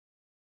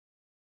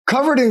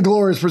Covered in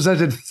Glory is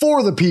presented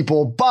for the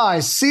people by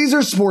Caesar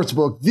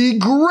Sportsbook, the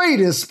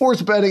greatest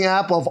sports betting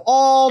app of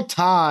all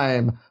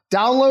time.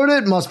 Download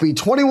it, must be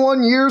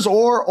 21 years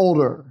or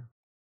older.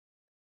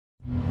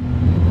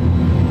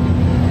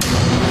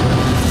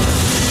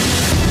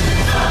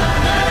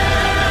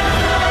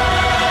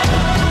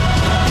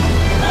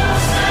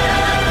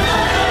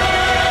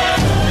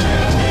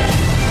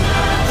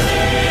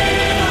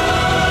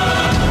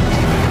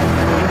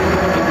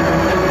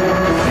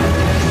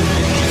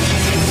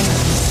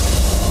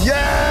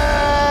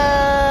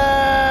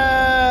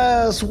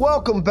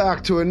 Welcome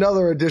back to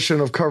another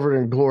edition of Covered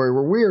in Glory,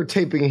 where we are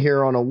taping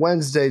here on a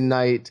Wednesday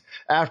night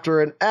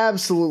after an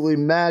absolutely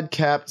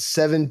madcapped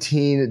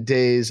 17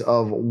 days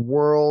of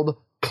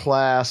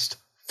world-class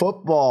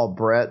football,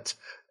 Brett.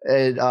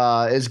 It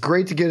is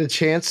great to get a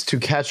chance to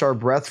catch our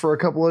breath for a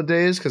couple of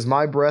days because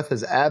my breath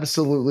has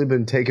absolutely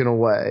been taken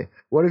away.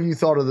 What have you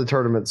thought of the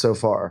tournament so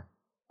far?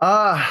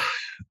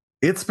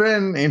 It's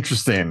been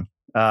interesting.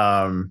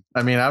 I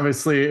mean,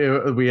 obviously,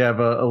 we have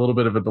a little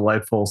bit of a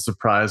delightful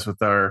surprise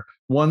with our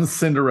one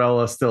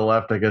Cinderella still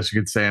left, I guess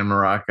you could say, in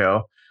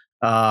Morocco.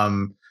 But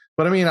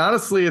I mean,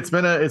 honestly, it's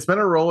been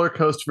a roller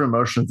coaster of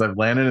emotions. I've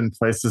landed in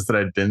places that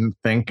I didn't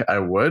think I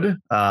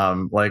would.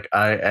 Like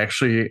I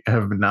actually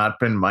have not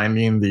been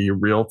minding the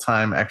real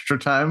time, extra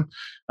time.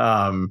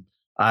 I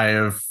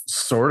have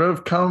sort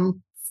of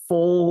come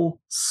full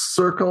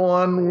circle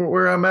on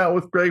where I'm at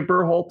with Greg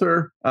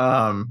Berhalter.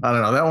 I don't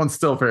know. That one's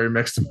still very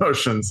mixed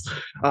emotions.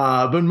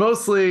 But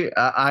mostly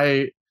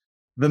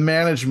the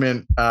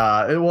management,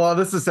 well,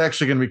 this is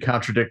actually going to be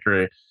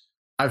contradictory.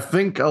 I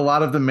think a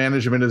lot of the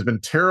management has been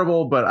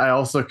terrible, but I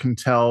also can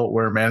tell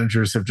where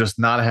managers have just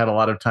not had a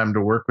lot of time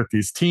to work with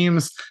these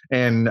teams.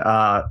 And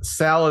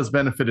Sal has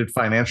benefited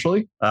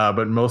financially,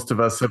 but most of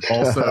us have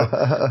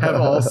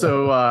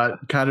also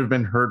kind of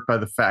been hurt by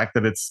the fact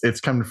that it's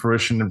come to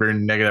fruition in very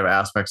negative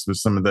aspects with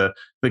some of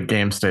the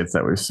game states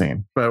that we've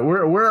seen. But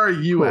where are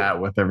you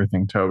at with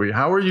everything, Toby?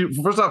 How are you?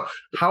 First off,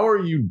 how are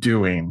you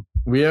doing?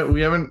 We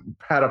haven't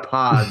had a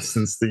pod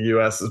since the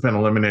U.S. has been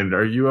eliminated.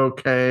 Are you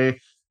okay?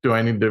 Do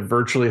I need to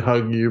virtually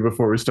hug you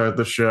before we start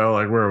the show?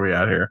 Like, where are we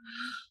at here?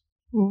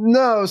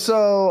 No,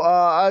 so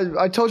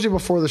I told you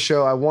before the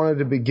show I wanted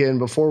to begin,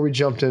 before we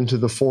jumped into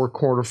the 4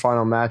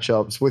 quarterfinal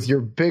matchups, with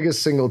your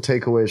biggest single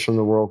takeaways from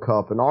the World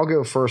Cup. And I'll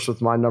go first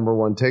with my number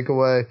one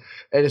takeaway.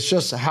 And it's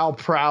just how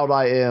proud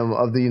I am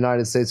of the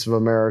United States of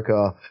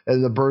America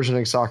and the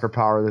burgeoning soccer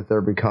power that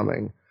they're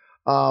becoming.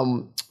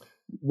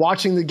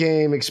 Watching the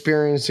game,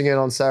 experiencing it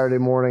on Saturday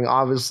morning,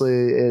 obviously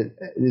it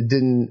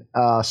didn't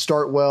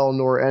start well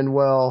nor end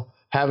well.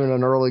 Having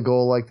an early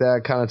goal like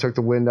that kind of took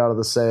the wind out of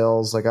the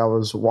sails. Like I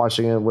was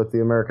watching it with the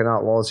American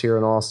Outlaws here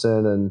in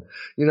Austin, and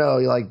you know,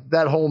 like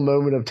that whole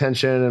moment of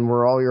tension and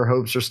where all your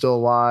hopes are still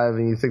alive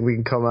and you think we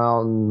can come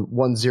out and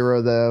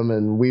 1-0 them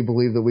and we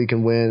believe that we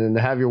can win, and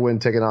to have your win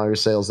taken out of your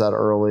sails that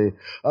early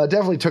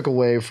definitely took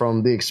away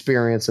from the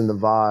experience and the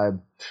vibe.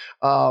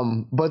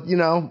 But you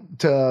know,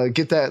 to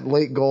get that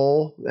late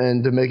goal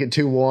and to make it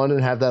 2-1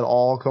 and have that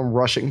all come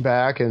rushing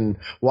back and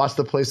watch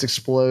the place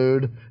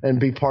explode and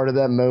be part of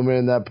that moment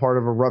and that part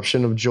of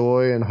eruption of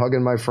joy and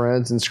hugging my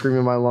friends and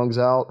screaming my lungs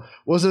out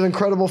was an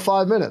incredible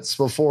 5 minutes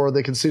before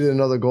they conceded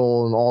another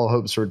goal and all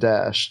hopes were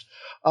dashed.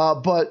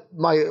 But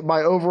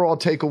my overall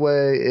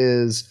takeaway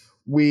is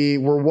we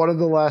were one of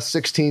the last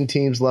 16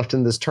 teams left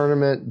in this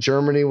tournament.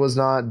 Germany was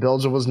not,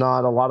 Belgium was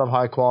not, a lot of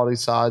high quality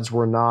sides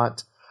were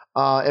not.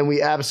 And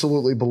we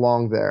absolutely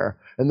belong there.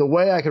 And the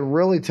way I can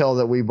really tell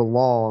that we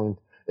belonged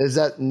is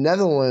that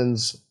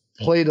Netherlands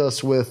played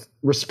us with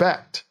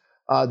respect.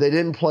 They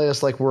didn't play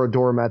us like we're a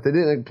doormat. They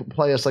didn't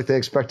play us like they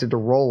expected to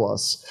roll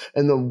us.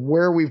 And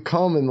where we've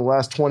come in the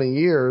last 20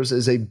 years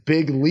is a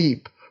big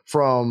leap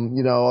from,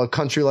 you know, a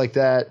country like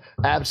that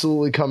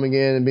absolutely coming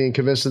in and being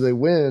convinced that they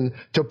win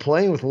to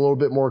playing with a little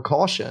bit more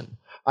caution.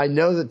 I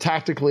know that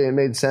tactically it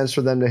made sense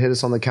for them to hit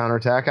us on the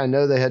counterattack. I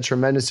know they had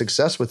tremendous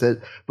success with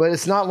it, but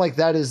it's not like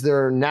that is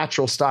their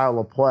natural style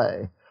of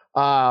play.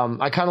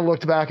 I kind of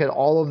looked back at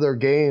all of their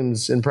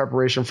games in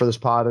preparation for this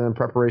pod and in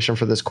preparation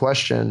for this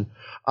question.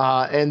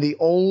 And the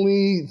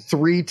only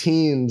 3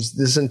 teams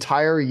this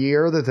entire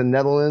year that the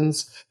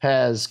Netherlands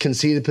has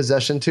conceded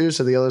possession to,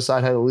 so the other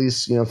side had at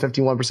least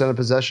 51% of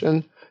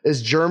possession,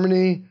 is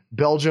Germany,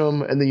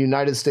 Belgium, and the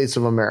United States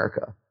of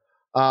America.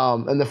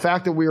 And the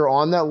fact that we are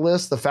on that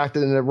list, the fact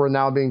that we're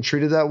now being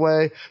treated that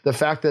way, the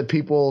fact that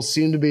people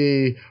seem to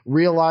be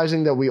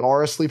realizing that we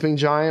are a sleeping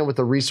giant with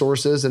the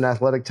resources and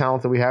athletic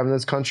talent that we have in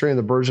this country and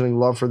the burgeoning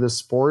love for this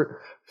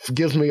sport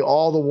gives me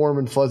all the warm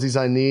and fuzzies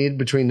I need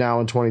between now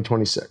and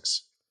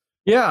 2026.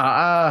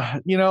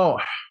 Yeah,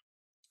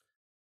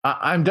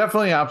 I'm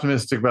definitely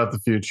optimistic about the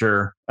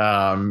future,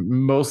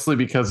 mostly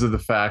because of the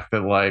fact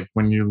that, like,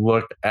 when you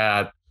look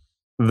at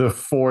the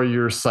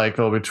 4-year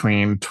cycle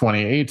between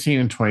 2018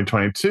 and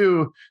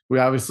 2022, we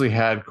obviously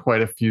had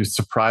quite a few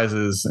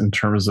surprises in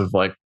terms of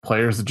like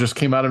players that just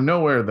came out of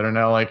nowhere that are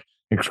now like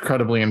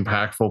incredibly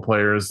impactful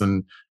players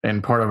and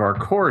part of our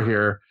core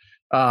here.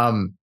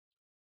 And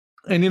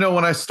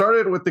when I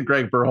started with the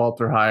Greg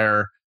Berhalter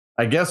hire,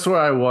 I guess where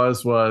I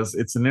was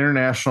it's an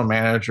international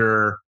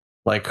manager.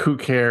 Like, who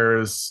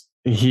cares?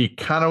 He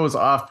kind of was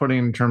off-putting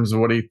in terms of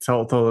what he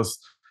told us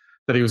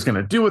that he was going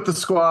to do with the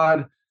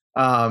squad.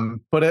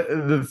 But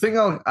the thing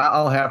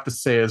I'll have to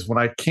say is when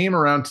I came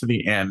around to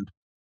the end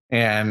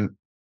and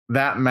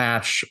that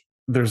match,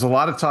 there's a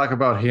lot of talk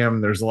about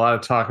him. There's a lot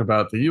of talk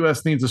about the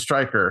U.S. needs a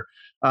striker.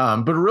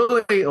 But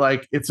really,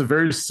 like, it's a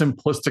very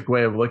simplistic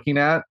way of looking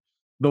at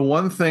the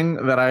one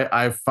thing that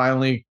I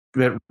finally,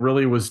 that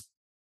really was,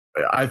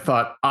 I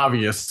thought,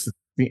 obvious at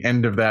the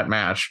end of that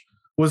match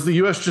was the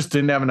U.S. just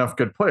didn't have enough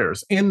good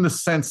players, in the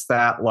sense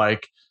that,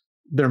 like,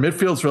 their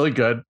midfield's really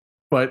good,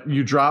 but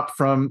you drop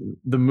from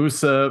the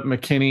Musa,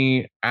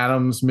 McKinney,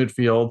 Adams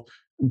midfield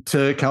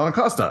to Kellen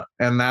Costa,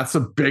 and that's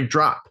a big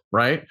drop,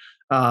 right?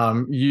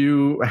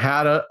 You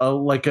had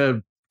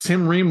a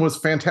Tim Ream was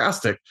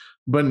fantastic,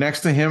 but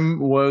next to him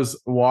was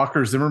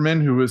Walker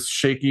Zimmerman, who was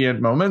shaky at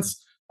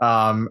moments,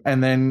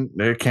 and then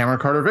Cameron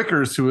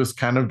Carter-Vickers, who was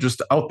kind of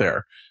just out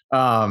there.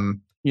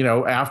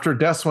 After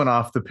Des went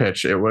off the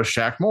pitch, it was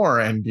Shaq Moore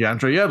and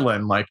DeAndre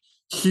Yedlin, like,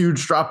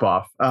 huge drop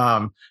off.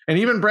 And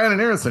even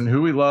Brandon Aronson,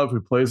 who we love,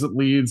 who plays at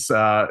Leeds,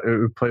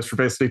 who plays for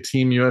basically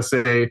Team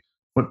USA.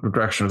 What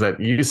direction was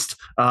that? East.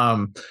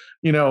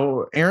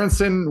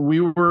 Aronson, we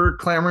were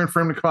clamoring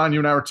for him to come on. You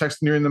and I were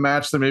texting during the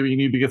match that maybe you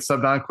need to get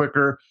subbed on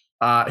quicker.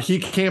 He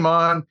came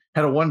on,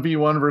 had a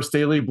 1v1 versus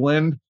Daley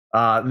Blind,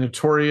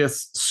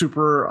 notorious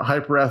super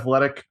hyper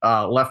athletic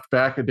left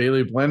back of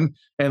Daley Blind,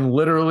 and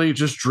literally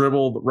just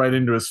dribbled right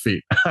into his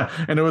feet.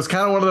 And it was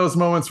kind of one of those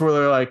moments where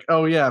they're like,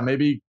 oh yeah,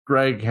 maybe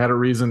Greg had a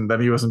reason that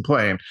he wasn't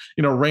playing.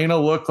 Reyna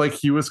looked like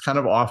he was kind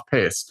of off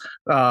pace.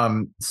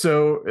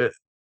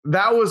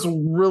 That was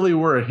really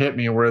where it hit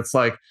me, where it's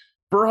like,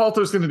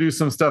 Berhalter's going to do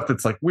some stuff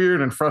that's like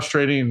weird and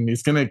frustrating, and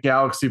he's going to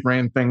galaxy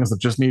brain things that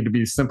just need to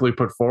be simply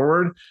put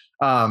forward.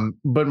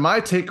 But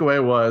my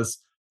takeaway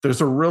was there's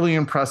a really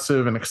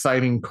impressive and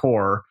exciting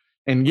core.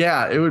 And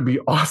yeah, it would be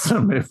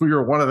awesome if we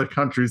were one of the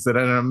countries that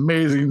had an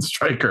amazing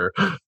striker.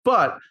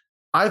 But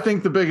I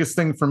think the biggest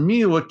thing for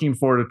me looking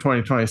forward to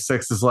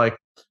 2026 is, like,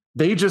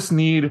 they just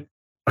need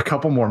a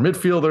couple more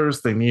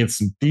midfielders. They need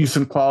some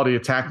decent quality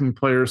attacking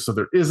players, so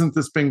there isn't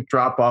this big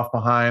drop off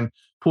behind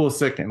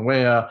Pulisic and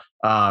Weah,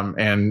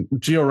 and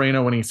Gio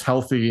Reyna when he's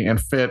healthy and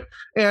fit,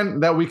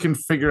 and that we can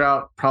figure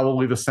out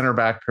probably the center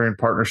back pairing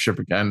partnership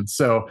again.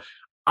 So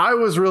I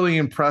was really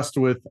impressed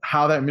with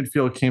how that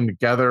midfield came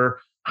together,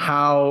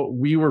 how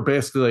we were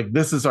basically like,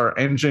 this is our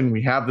engine.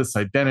 We have this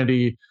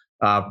identity.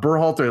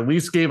 Berhalter at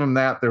least gave them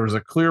that. There was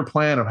a clear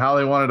plan of how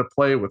they wanted to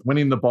play with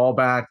winning the ball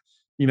back.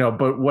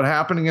 But what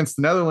happened against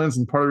the Netherlands,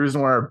 and part of the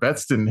reason why our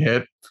bets didn't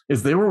hit,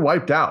 is they were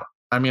wiped out.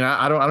 I mean,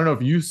 I don't know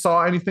if you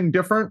saw anything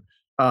different.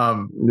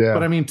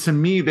 But I mean, to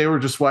me, they were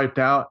just wiped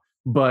out.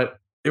 But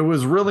it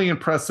was really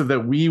impressive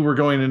that we were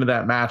going into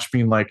that match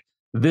being like,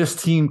 this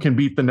team can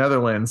beat the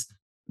Netherlands, ...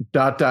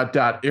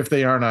 if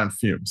they aren't on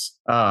fumes.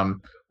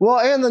 Well,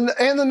 and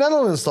the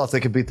Netherlands thought they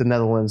could beat the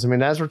Netherlands. I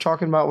mean, as we're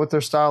talking about with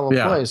their style of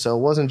play. So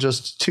it wasn't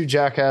just two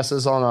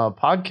jackasses on a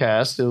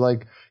podcast. It was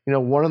like,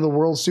 one of the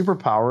world's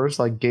superpowers,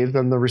 like, gave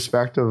them the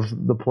respect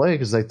of the play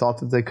because they thought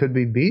that they could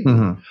be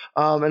beaten.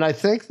 Mm-hmm. And I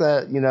think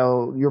that,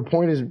 your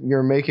point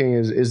you're making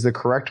is the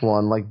correct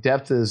one. Like,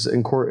 depth is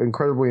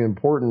incredibly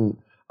important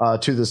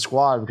to the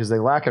squad because they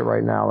lack it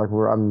right now. Like,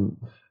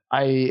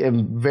 I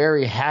am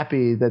very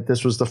happy that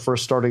this was the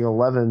first starting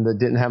 11 that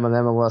didn't have an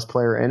MLS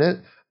player in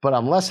it, but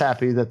I'm less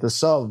happy that the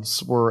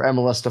subs were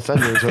MLS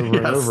defenders over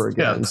and over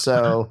again.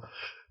 Yeah.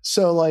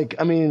 So, like,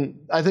 I mean,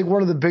 I think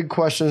one of the big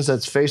questions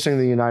that's facing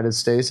the United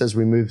States as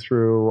we move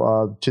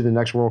through to the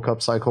next World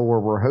Cup cycle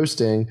where we're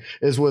hosting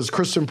was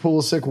Christian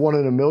Pulisic one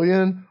in a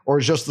million, or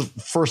is just the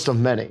first of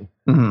many?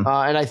 Mm-hmm.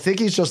 And I think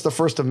he's just the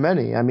first of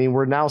many. I mean,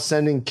 we're now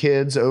sending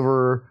kids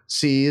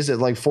overseas at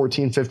like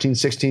 14, 15,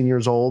 16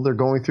 years old. They're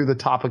going through the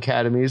top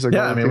academies. We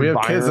have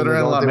Bayern, kids that are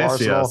in La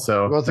Masia.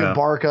 So going through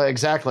Barca.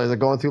 Exactly. They're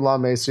going through La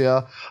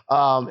Masia.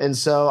 And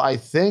so I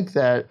think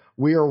that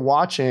we are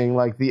watching,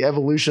 like, the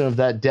evolution of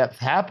that depth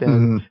happen.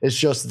 Mm-hmm. It's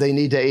just they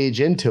need to age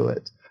into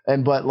it.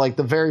 But like,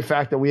 the very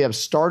fact that we have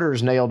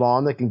starters nailed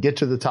on that can get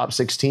to the top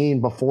 16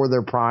 before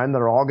their prime, that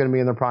are all going to be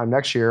in their prime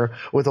next year,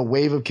 with a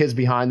wave of kids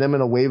behind them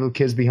and a wave of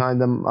kids behind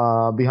them,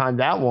 behind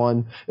that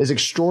one, is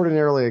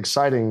extraordinarily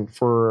exciting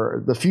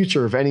for the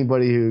future of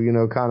anybody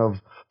who, kind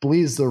of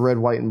bleeds the red,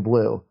 white, and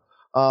blue.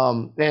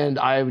 And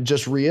I would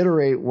just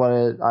reiterate what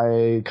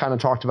I kind of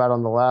talked about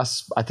on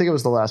I think it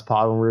was the last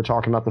pod when we were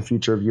talking about the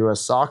future of U.S.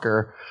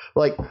 soccer.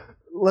 Like,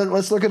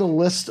 let's look at a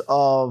list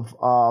of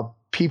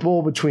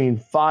people between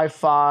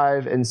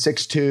 5'5" and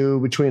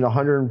 6'2", between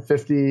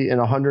 150 and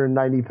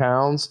 190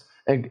 pounds,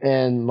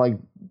 and like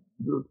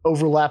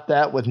overlap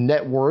that with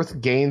net worth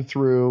gained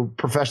through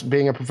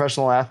being a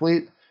professional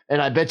athlete.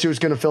 And I bet you it's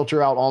going to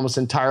filter out almost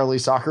entirely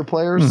soccer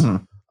players.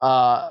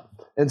 Mm-hmm.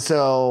 And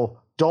so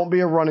don't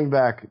be a running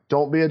back.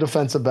 Don't be a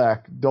defensive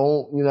back.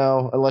 Don't,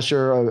 unless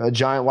you're a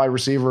giant wide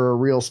receiver or a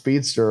real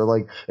speedster.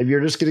 Like, if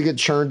you're just going to get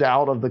churned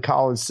out of the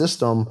college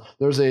system,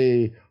 there's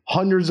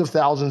hundreds of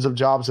thousands of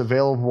jobs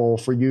available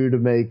for you to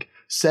make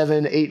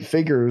 7-8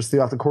 figures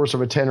throughout the course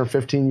of a 10 or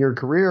 15 year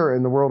career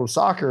in the world of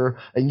soccer,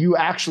 and you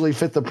actually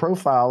fit the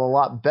profile a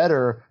lot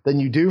better than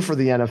you do for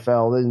the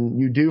NFL, than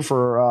you do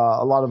for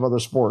a lot of other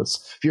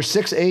sports. If you're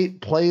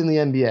 6'8", play in the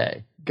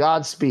NBA.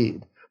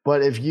 Godspeed.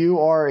 But if you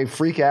are a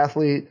freak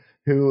athlete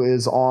who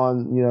is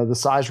on, the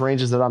size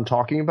ranges that I'm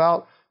talking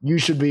about, you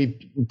should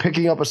be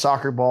picking up a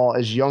soccer ball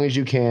as young as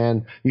you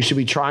can. You should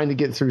be trying to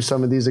get through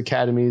some of these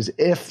academies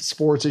if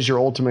sports is your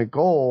ultimate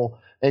goal,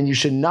 and you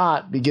should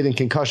not be getting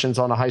concussions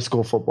on a high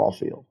school football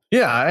field.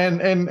 Yeah,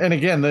 and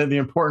again, the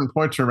important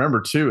point to remember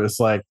too is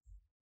like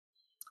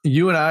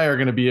you and I are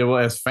going to be able,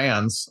 as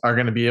fans, are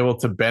going to be able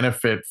to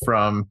benefit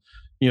from,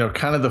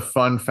 kind of the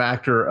fun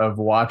factor of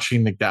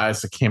watching the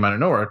guys that came out of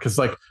nowhere. Because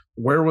like,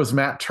 where was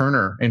Matt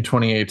Turner in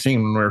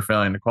 2018 when we were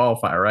failing to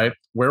qualify, right?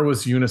 Where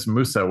was Yunus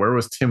Musa? Where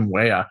was Tim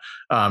Weah?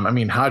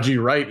 Haji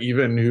Wright,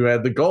 even, who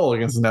had the goal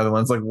against the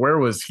Netherlands, like, where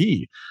was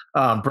he?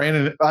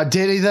 Brandon.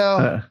 Did he,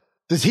 though?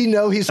 Does he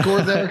know he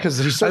scored there? Because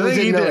he certainly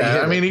didn't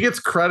know he did. He gets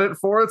credit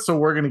for it, so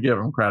we're going to give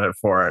him credit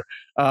for it.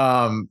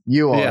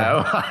 You are.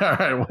 Yeah. All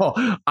right.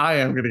 Well, I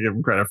am going to give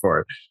him credit for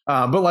it.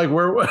 But like,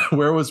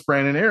 where was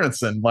Brandon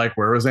Aronson? Like,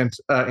 where was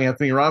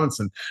Anthony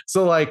Robinson?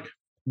 So like,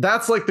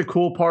 that's like the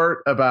cool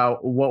part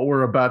about what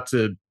we're about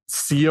to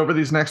see over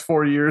these next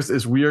 4 years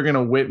is we are going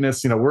to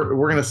witness, we're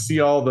going to see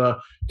all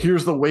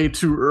here's the way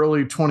too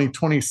early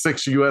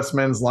 2026 US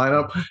men's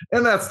lineup.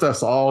 And that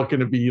stuff's all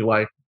going to be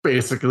like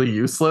basically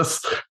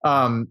useless.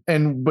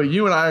 But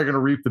you and I are going to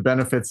reap the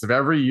benefits of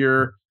every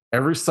year,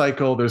 every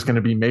cycle. There's going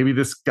to be maybe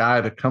this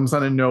guy that comes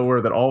out of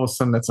nowhere that all of a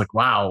sudden that's like,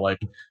 wow, like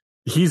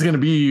he's going to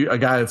be a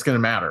guy that's going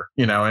to matter,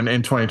 in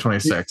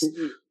 2026.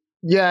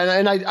 Yeah,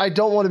 and I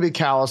don't want to be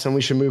callous, and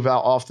we should move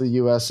out off the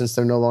U.S. since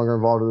they're no longer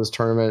involved in this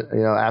tournament,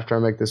 after I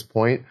make this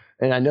point.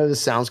 And I know this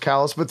sounds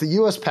callous, but the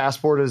U.S.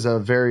 passport is a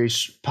very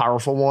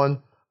powerful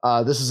one.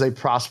 This is a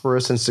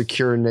prosperous and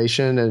secure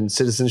nation, and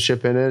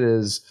citizenship in it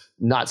is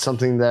not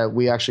something that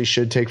we actually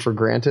should take for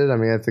granted. I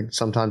mean, I think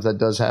sometimes that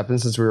does happen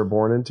since we were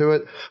born into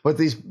it. But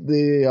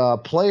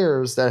the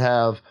players that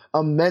have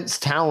immense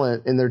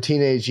talent in their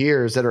teenage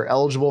years that are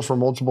eligible for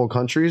multiple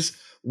countries,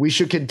 we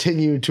should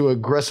continue to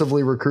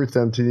aggressively recruit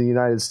them to the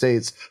United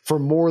States for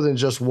more than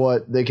just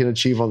what they can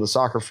achieve on the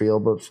soccer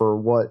field, but for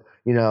what,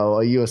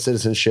 a U.S.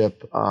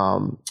 citizenship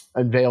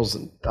unveils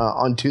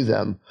unto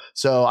them.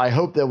 So I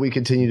hope that we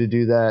continue to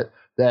do that,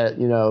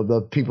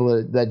 the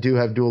people that do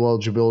have dual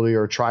eligibility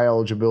or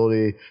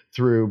tri-eligibility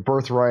through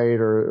birthright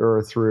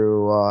or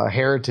through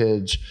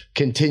heritage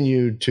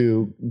continue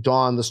to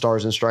don the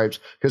stars and stripes.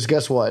 Because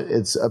guess what?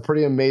 It's a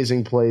pretty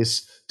amazing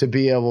place to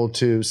be able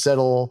to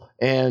settle,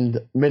 and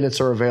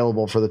minutes are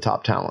available for the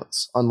top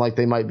talents, unlike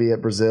they might be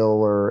at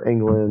Brazil or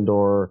England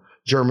or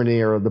Germany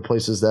or the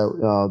places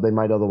that they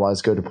might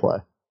otherwise go to play.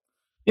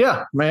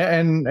 Yeah,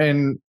 man,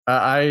 and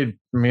I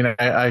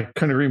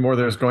couldn't agree more.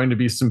 There's going to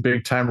be some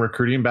big time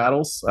recruiting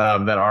battles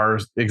that are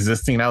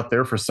existing out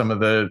there for some of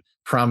the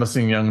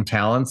promising young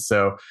talents.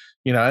 So,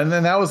 and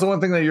then that was the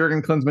one thing that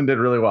Jurgen Klinsmann did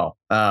really well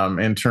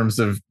in terms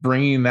of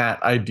bringing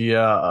that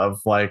idea of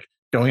like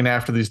going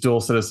after these dual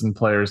citizen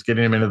players,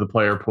 getting them into the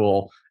player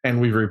pool, and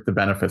we reap the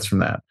benefits from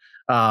that.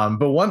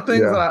 But one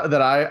thing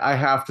that I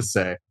have to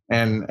say,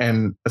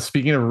 and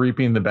speaking of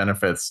reaping the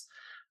benefits,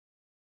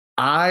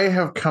 I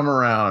have come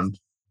around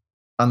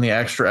on the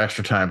extra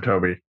time,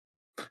 Toby.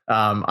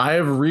 I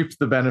have reaped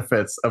the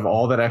benefits of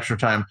all that extra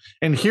time.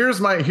 And here's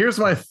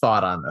my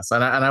thought on this.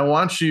 And I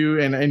want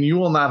you, and you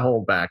will not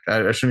hold back.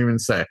 I shouldn't even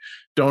say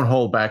don't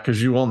hold back,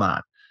 because you will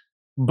not.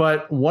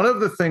 But one of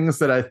the things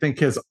that I think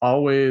has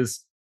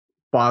always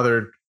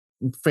bothered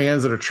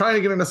fans that are trying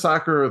to get into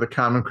soccer, or the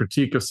common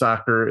critique of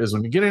soccer, is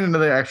when you get into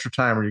the extra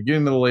time or you're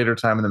getting to the later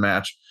time in the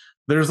match,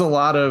 there's a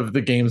lot of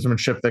the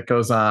gamesmanship that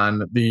goes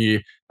on.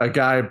 A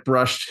guy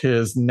brushed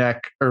his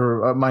neck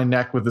or my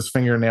neck with his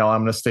fingernail.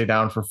 I'm going to stay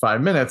down for 5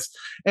 minutes.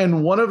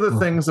 And one of the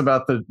things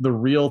about the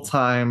real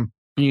time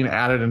being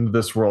added into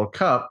this World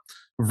Cup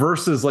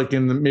versus like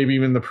maybe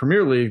even the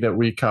Premier League that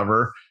we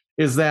cover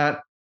is that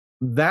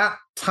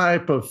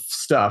type of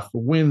stuff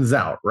wins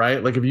out,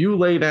 right? Like if you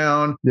lay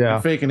down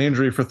and fake an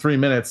injury for 3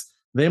 minutes,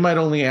 they might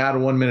only add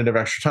 1 minute of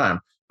extra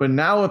time. But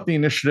now with the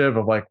initiative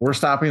of like, we're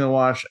stopping the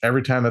watch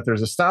every time that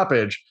there's a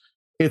stoppage,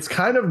 it's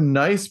kind of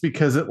nice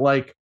because it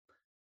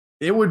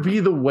would be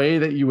the way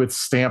that you would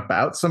stamp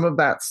out some of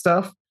that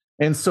stuff.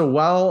 And so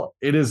while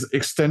it has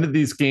extended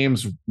these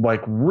games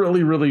like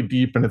really, really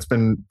deep, and it's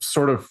been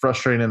sort of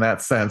frustrating in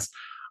that sense,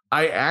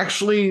 I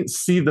actually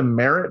see the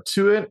merit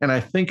to it. And I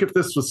think if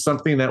this was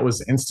something that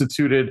was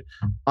instituted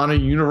on a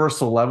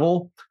universal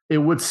level, it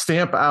would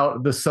stamp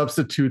out the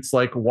substitutes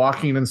like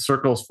walking in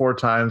circles 4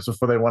 times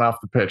before they went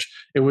off the pitch.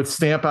 It would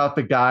stamp out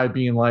the guy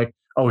being like,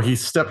 oh, he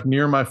stepped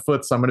near my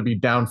foot, so I'm going to be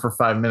down for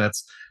 5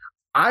 minutes.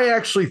 I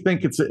actually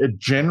think it's a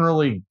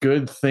generally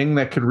good thing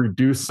that could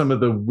reduce some of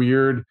the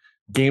weird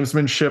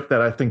gamesmanship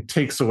that I think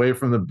takes away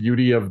from the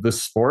beauty of the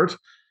sport.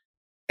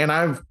 And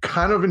I've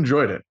kind of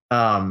enjoyed it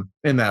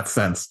in that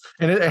sense.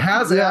 And it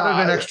has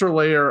added an extra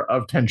layer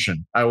of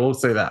tension. I will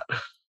say that.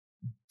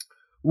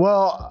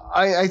 Well,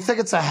 I think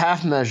it's a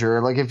half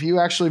measure. Like, if you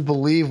actually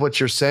believe what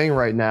you're saying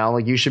right now,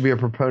 like, you should be a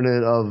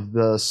proponent of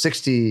the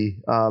 60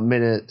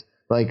 minute,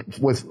 like,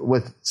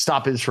 with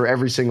stoppage for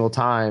every single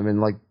time, and,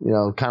 like, you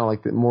know, kind of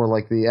like more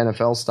like the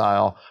NFL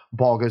style.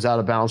 Ball goes out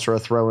of bounds for a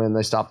throw in,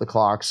 they stop the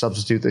clock.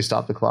 Substitute, they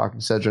stop the clock,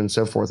 etc. and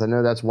so forth. I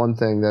know that's one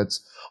thing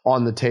that's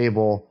on the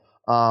table.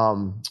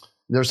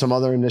 There's some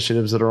other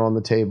initiatives that are on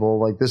the table.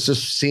 Like, this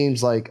just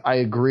seems like, I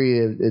agree,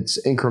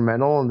 it's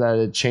incremental and that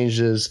it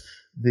changes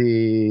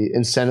the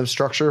incentive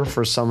structure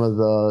for some of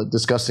the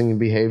disgusting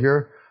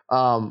behavior.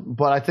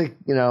 But I think,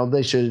 you know,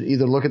 they should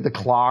either look at the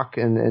clock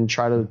and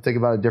try to think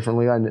about it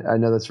differently. I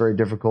know that's very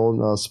difficult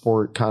in a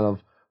sport kind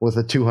of with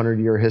a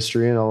 200-year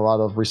history and a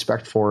lot of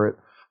respect for it.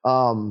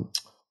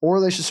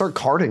 Or they should start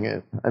carding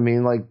it. I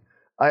mean, like,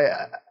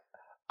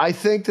 I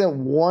think that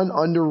one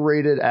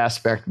underrated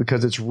aspect,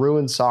 because it's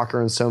ruined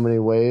soccer in so many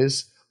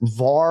ways,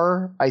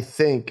 VAR, I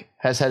think,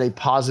 has had a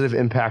positive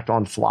impact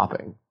on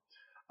flopping.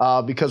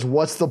 Because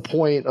what's the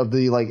point of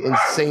the, like,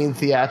 insane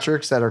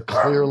theatrics that are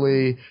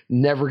clearly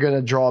never going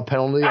to draw a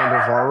penalty under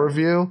VAR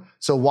review?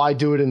 So why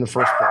do it in the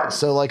first place?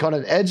 So, like, on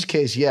an edge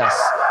case, yes,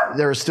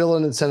 there is still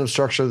an incentive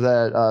structure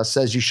that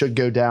says you should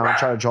go down and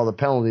try to draw the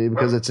penalty,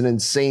 because it's an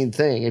insane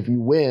thing. If you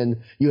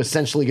win, you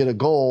essentially get a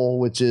goal,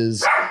 which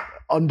is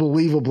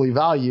unbelievably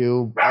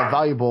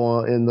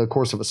valuable in the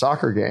course of a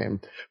soccer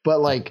game. But,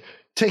 like,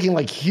 taking,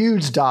 like,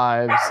 huge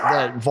dives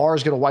that VAR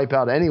is going to wipe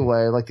out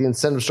anyway, like, the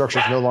incentive structure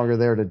is no longer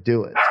there to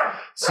do it.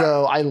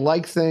 So I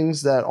like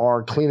things that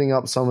are cleaning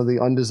up some of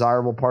the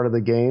undesirable part of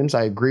the games.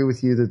 I agree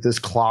with you that this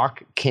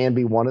clock can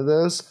be one of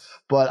those,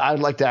 but I'd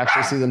like to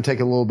actually see them take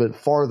it a little bit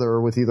farther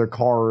with either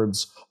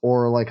cards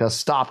or, like, a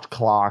stopped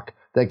clock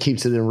that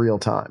keeps it in real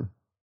time.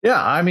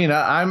 Yeah, I mean,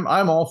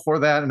 I'm all for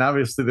that, and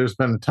obviously there's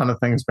been a ton of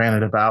things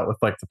bandied about with,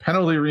 like, the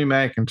penalty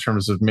remake in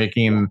terms of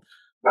making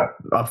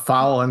a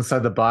foul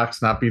inside the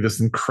box not be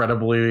this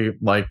incredibly,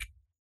 like,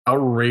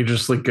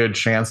 outrageously good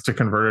chance to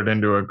convert it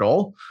into a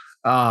goal.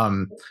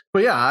 But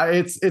yeah,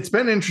 it's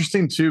been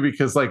interesting too,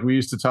 because, like, we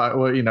used to talk,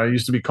 well, you know, it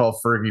used to be called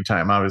Fergie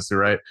time, obviously,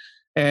 right?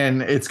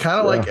 And it's kind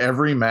of like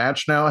every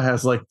match now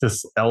has, like,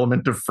 this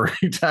element of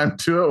Fergie time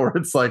to it, where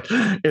it's like,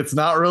 it's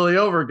not really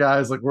over,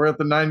 guys. Like, we're at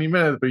the 90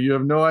 minutes, but you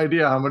have no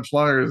idea how much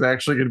longer is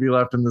actually going to be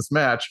left in this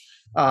match.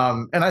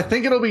 And I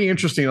think it'll be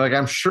interesting. Like,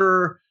 I'm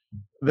sure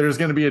there's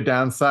going to be a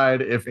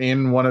downside if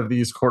in one of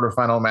these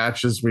quarterfinal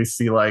matches we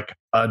see, like,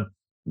 a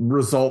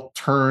result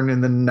turn in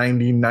the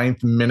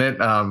 99th minute.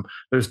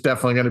 There's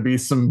definitely going to be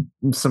some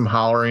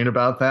hollering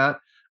about that.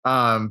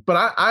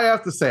 But I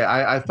have to say,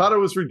 I thought it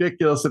was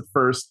ridiculous at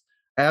first.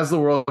 As the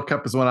World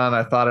Cup has went on,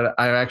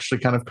 I actually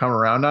kind of come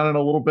around on it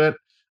a little bit.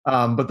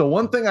 But the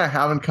one thing I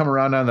haven't come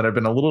around on that I've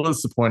been a little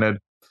disappointed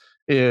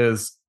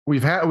is we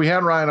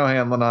had Ryan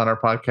O'Hanlon on our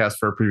podcast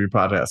for a preview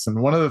podcast,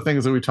 and one of the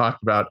things that we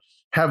talked about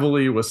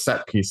heavily was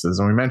set pieces,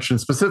 and we mentioned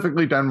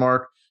specifically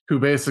Denmark, who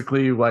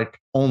basically, like,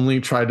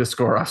 only tried to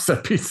score off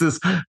set pieces,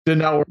 did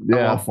not work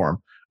well for him.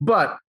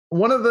 But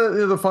one of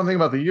the fun thing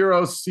about the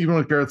Euros, even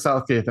with Gareth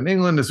Southgate in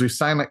England, is we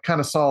kind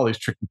of saw all these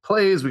tricky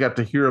plays. We got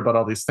to hear about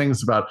all these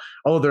things about,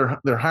 oh,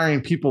 they're hiring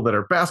people that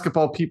are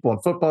basketball people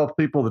and football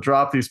people to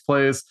drop these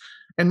plays.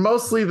 And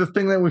mostly the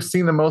thing that we've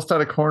seen the most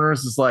out of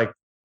corners is, like,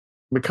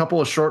 a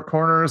couple of short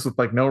corners with,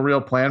 like, no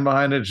real plan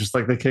behind it. Just,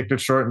 like, they kicked it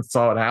short and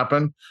saw it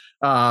happen.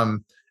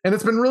 And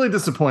it's been really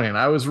disappointing.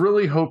 I was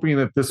really hoping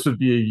that this would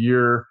be a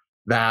year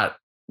that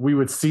we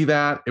would see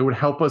that. It would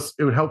help us.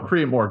 It would help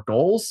create more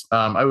goals.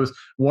 I was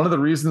one of the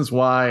reasons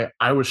why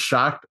I was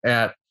shocked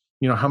at,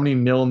 you know, how many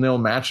 0-0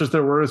 matches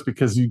there were, is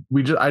because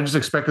I just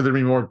expected there to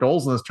be more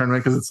goals in this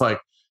tournament, because it's like,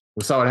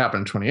 we saw what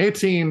happened in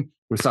 2018.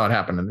 We saw what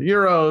happened in the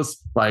Euros.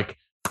 Like,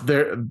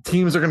 their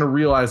teams are going to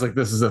realize, like,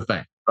 this is a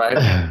thing, right?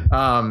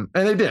 And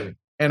they didn't.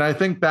 And I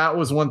think that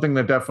was one thing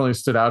that definitely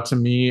stood out to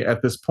me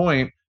at this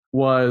point,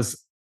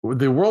 was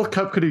the World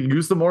Cup could have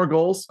used the more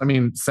goals. I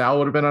mean, Sal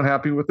would have been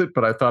unhappy with it,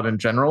 but I thought in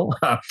general,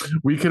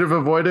 we could have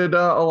avoided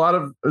a lot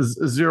of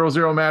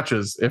 0-0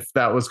 matches if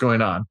that was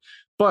going on.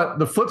 But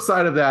the flip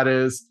side of that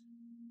is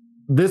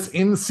this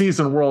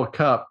in-season World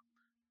Cup,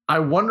 I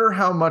wonder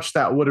how much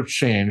that would have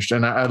changed.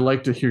 And I'd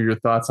like to hear your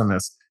thoughts on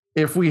this.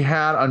 If we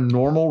had a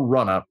normal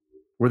run-up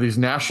where these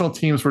national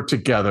teams were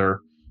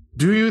together,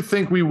 do you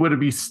think we would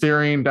be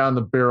staring down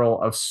the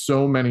barrel of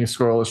so many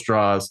scoreless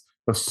draws,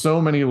 of so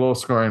many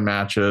low-scoring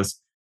matches,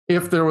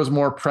 if there was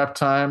more prep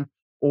time?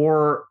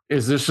 Or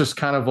is this just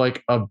kind of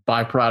like a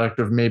byproduct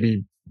of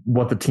maybe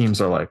what the teams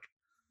are like?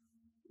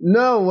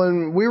 No,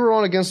 when we were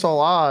on Against All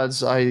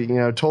Odds, I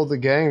told the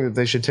gang that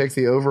they should take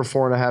the over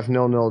 4.5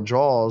 0-0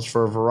 draws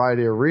for a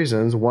variety of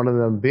reasons, one of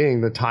them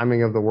being the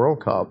timing of the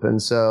World Cup.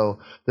 And so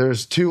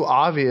there's two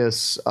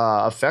obvious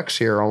effects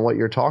here on what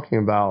you're talking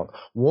about.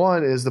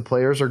 One is the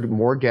players are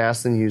more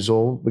gassed than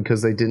usual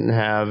because they didn't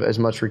have as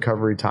much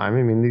recovery time.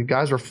 I mean, these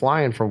guys were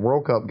flying from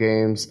World Cup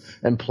games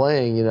and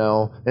playing,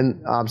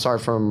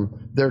 from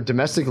their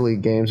domestic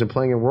league games and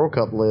playing in World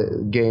Cup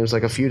games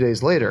like a few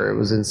days later. It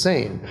was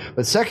insane.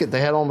 But second, they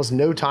had almost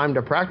no time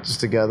to practice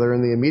together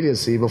in the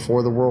immediacy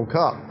before the World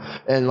Cup.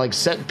 And like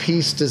set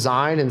piece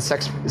design and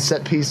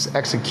set piece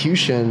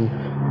execution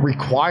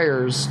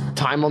requires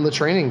time on the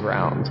training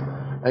ground.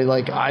 I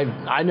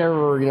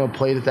never,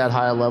 played at that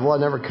high a level. I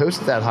never coached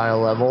at that high a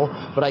level,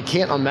 but I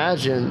can't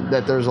imagine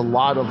that there's a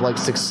lot of like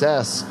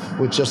success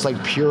with just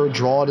like pure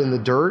draw it in the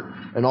dirt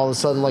and all of a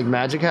sudden like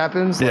magic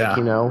happens. Yeah. Like,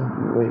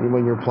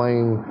 when you're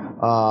playing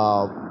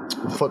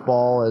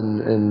football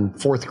in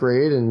fourth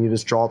grade and you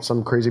just draw up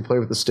some crazy play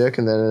with the stick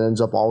and then it ends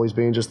up always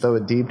being just throw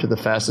it deep to the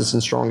fastest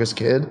and strongest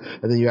kid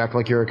and then you act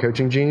like you're a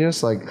coaching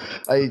genius. Like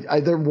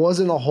there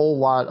wasn't a whole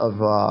lot of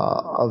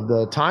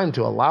the time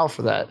to allow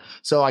for that.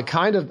 So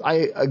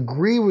I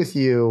agree with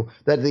you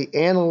that the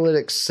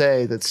analytics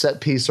say that set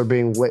piece are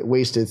being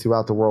wasted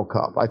throughout the World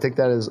Cup. I think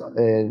that is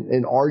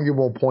an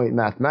arguable point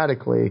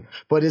mathematically,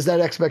 but is that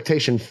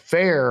expectation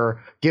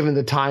fair given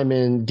the time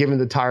and given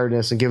the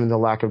tiredness and given the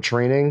lack of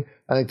training?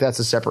 I think that's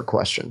a separate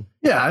question.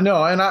 Yeah,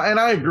 no, and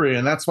I agree.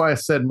 And that's why I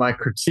said my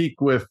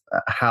critique with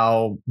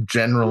how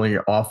generally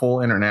awful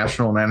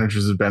international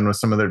managers have been with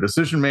some of their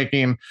decision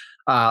making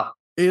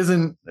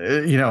isn't,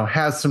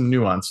 has some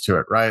nuance to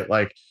it, right?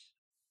 Like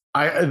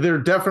there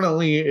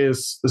definitely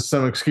is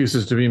some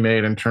excuses to be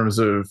made in terms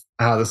of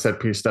how the set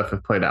piece stuff has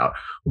played out.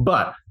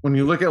 But when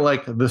you look at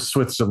like the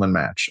Switzerland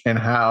match and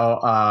how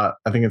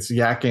I think it's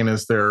Yakin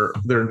is their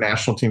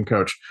national team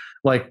coach,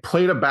 like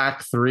played a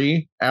back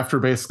three after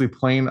basically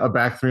playing a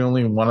back three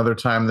only one other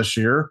time this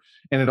year.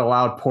 And it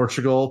allowed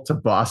Portugal to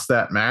boss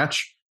that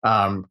match,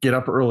 get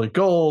up early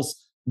goals,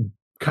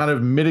 kind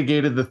of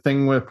mitigated the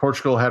thing with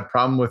Portugal had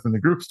problem with in the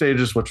group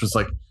stages, which was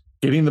like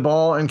getting the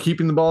ball and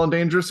keeping the ball in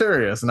dangerous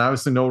areas. And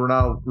obviously no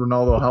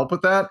Ronaldo help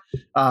with that.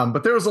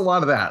 But there was a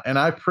lot of that. And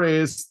I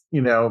praised,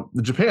 the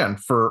Japan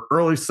for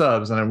early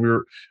subs. And we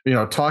were,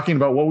 talking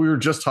about what we were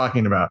just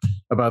talking about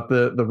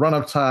the run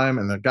up time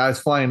and the guys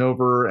flying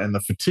over and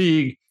the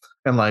fatigue.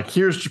 And like,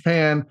 here's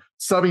Japan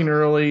subbing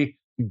early,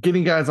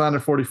 getting guys on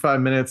at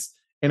 45 minutes.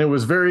 And it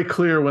was very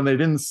clear when they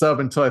didn't sub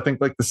until I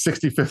think like the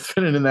 65th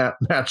minute in that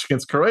match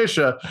against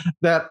Croatia,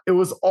 that it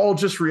was all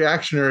just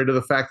reactionary to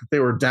the fact that they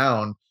were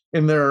down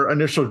in their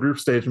initial group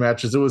stage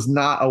matches. It was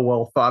not a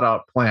well thought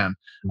out plan.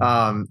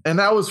 And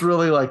that was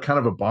really like kind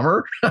of a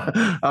bummer.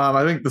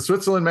 I think the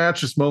Switzerland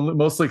match is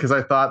mostly because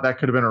I thought that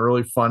could have been a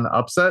really fun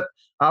upset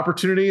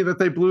opportunity that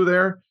they blew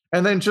there.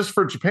 And then just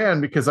for Japan,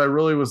 because I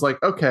really was like,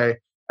 okay,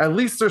 at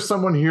least there's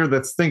someone here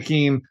that's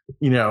thinking,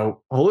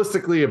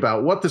 holistically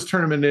about what this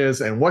tournament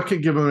is and what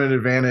could give them an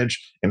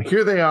advantage. And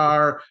here they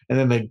are. And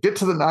then they get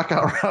to the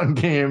knockout round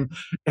game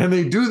and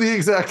they do the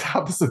exact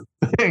opposite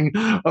thing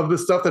of the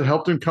stuff that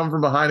helped them come from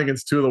behind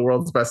against two of the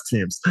world's best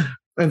teams.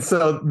 And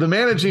so the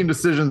managing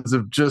decisions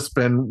have just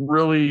been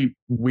really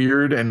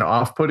weird and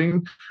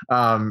off-putting.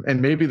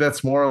 And maybe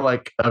that's more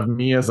like of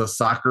me as a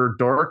soccer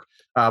dork.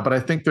 But I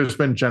think there's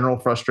been general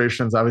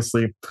frustrations,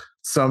 obviously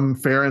some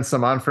fair and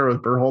some unfair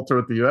with Berhalter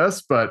with the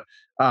US. But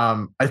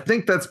I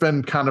think that's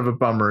been kind of a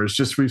bummer. It's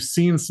just we've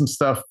seen some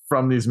stuff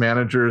from these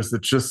managers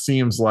that just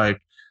seems like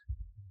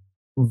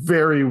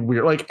very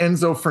weird. Like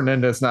Enzo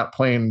Fernandez not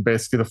playing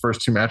basically the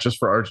first two matches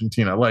for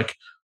Argentina. Like,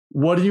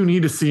 what do you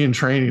need to see in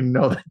training to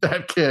know that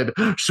that kid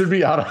should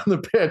be out on the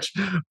pitch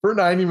for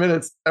 90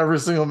 minutes every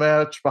single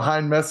match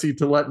behind Messi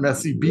to let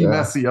Messi be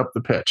Messi up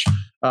the pitch?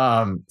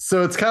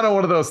 So it's kind of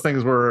one of those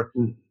things where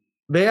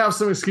they have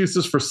some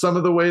excuses for some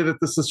of the way that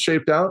this is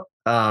shaped out.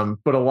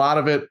 But a lot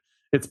of it,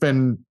 it's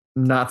been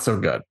not so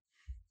good.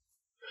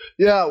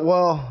 Yeah,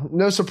 well,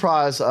 no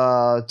surprise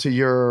to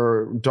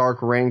your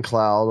dark rain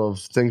cloud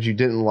of things you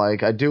didn't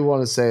like. I do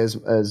want to say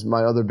as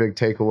my other big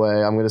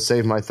takeaway, I'm going to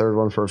save my third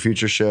one for a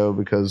future show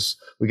because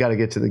we got to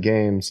get to the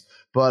games.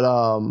 But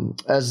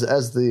as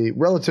the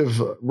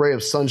relative ray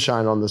of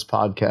sunshine on this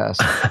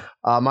podcast,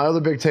 my other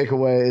big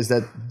takeaway is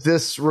that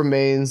this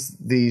remains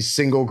the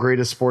single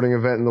greatest sporting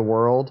event in the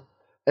world.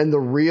 And the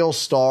real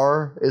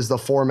star is the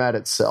format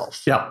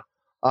itself. Yeah.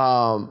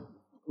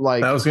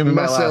 Like that was going to be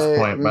my last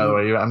point, by the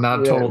way. I'm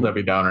not a total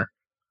Debbie Downer.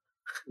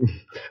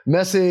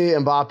 Messi,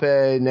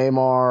 Mbappe,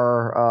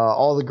 Neymar,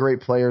 all the great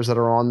players that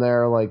are on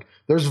there. Like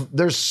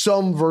there's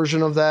some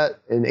version of that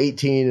in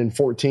 18 and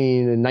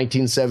 14 and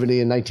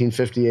 1970 and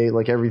 1958,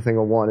 like everything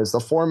in one. It's the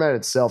format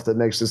itself that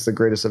makes this the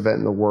greatest event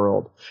in the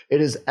world.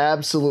 It is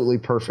absolutely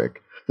perfect.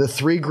 The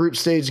 3 group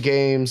stage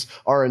games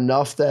are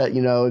enough that,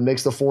 it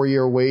makes the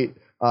 4-year wait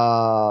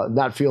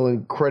not feel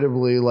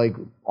incredibly like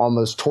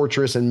almost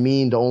torturous and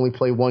mean to only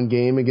play one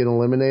game and get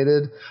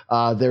eliminated.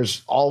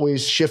 There's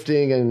always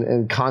shifting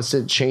and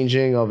constant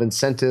changing of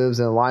incentives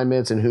and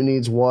alignments and who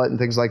needs what and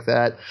things like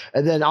that.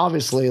 And then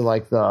obviously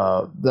like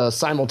the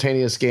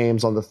simultaneous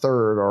games on the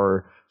third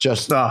are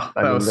just that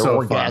was they're so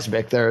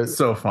orgasmic. Fun. They're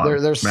so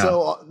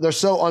fun. They're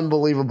so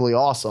unbelievably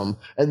awesome.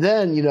 And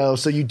then,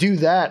 so you do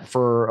that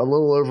for a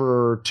little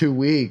over 2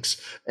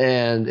 weeks,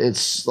 and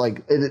it's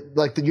like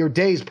your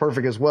day's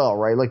perfect as well,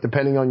 right? Like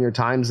depending on your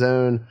time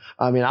zone.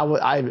 I mean,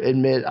 I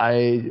admit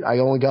I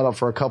only got up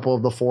for a couple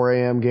of the 4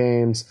 a.m.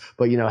 games,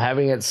 but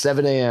having it at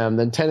 7 a.m.,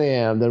 then 10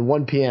 a.m., then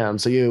 1 p.m.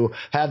 So you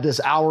have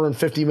this hour and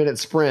 50-minute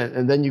sprint,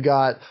 and then you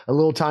got a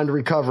little time to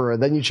recover,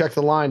 and then you check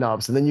the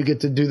lineups, and then you get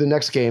to do the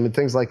next game and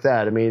things like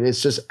that. I mean,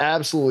 it's just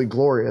absolutely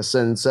glorious.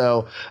 And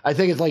so I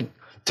think it's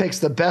takes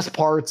the best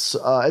parts,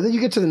 and then you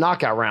get to the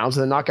knockout rounds.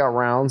 And the knockout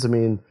rounds, I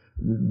mean,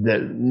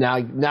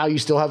 now you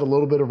still have a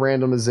little bit of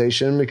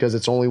randomization because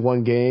it's only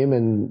one game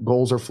and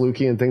goals are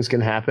fluky and things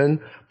can happen,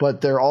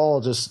 but they're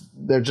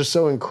just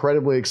so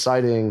incredibly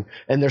exciting,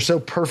 and they're so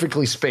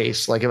perfectly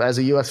spaced. Like, as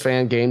a US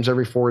fan, games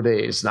every 4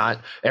 days, not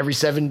every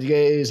 7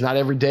 days, not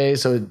every day,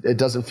 so it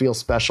doesn't feel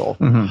special.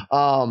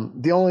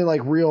 The only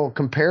real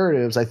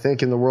comparatives I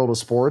think in the world of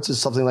sports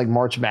is something like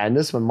March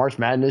Madness. When March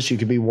Madness, you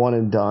could be one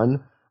and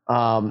done,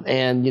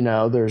 and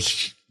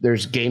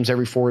there's games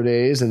every 4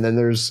 days, and then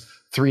there's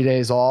 3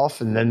 days off,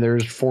 and then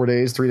there's 4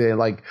 days, 3 days.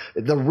 Like,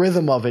 the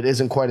rhythm of it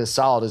isn't quite as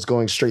solid as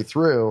going straight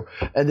through.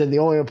 And then the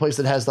only other place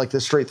that has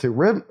this straight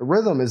through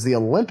rhythm is the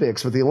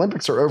Olympics, but the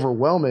Olympics are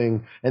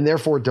overwhelming and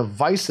therefore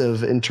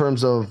divisive in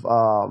terms of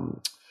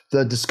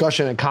the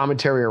discussion and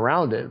commentary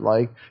around it.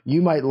 Like,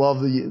 you might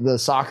love the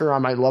soccer, I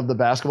might love the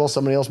basketball,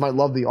 somebody else might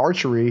love the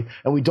archery,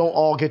 and we don't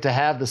all get to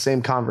have the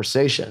same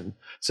conversation.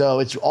 So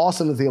it's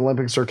awesome that the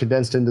Olympics are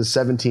condensed into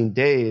 17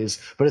 days,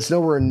 but it's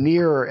nowhere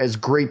near as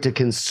great to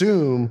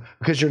consume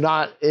because you're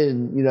not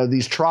in,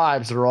 these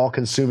tribes that are all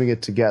consuming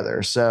it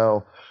together.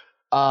 So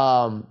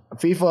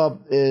FIFA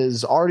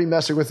is already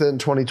messing with it in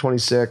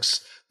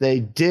 2026. They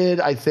did,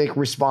 I think,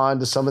 respond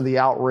to some of the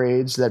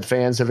outrage that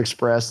fans have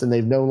expressed, and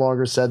they've no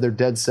longer said they're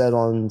dead set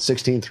on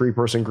 16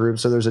 three-person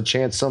groups. So there's a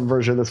chance some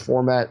version of this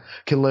format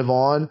can live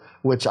on,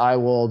 which I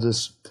will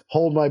just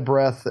hold my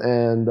breath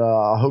and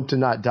hope to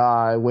not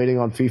die waiting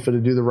on FIFA to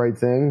do the right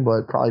thing,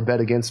 but probably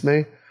bet against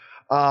me.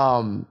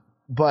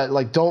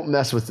 But don't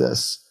mess with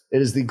this.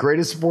 It is the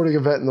greatest sporting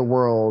event in the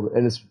world,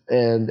 and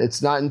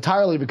it's not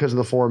entirely because of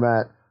the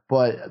format,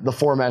 but the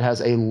format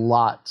has a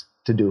lot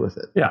to do with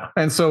it. Yeah.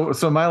 And so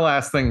my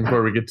last thing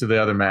before we get to the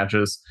other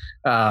matches,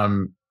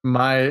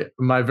 my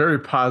very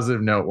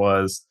positive note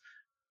was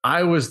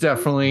I was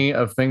definitely,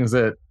 of things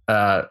that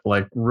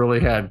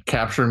really had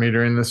captured me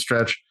during this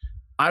stretch,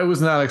 I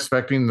was not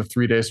expecting the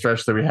 3-day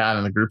stretch that we had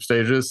in the group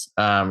stages,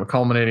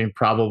 culminating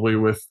probably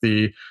with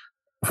the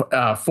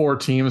 4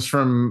 teams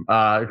from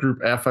Group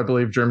F, I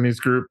believe, Germany's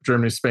group,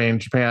 Germany, Spain,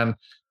 Japan,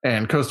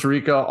 and Costa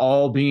Rica,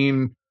 all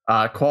being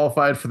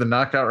qualified for the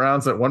knockout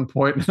rounds at one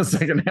point in the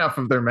second half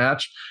of their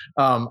match.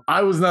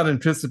 I was not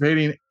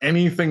anticipating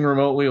anything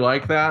remotely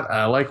like that.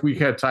 Like we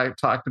had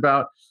talked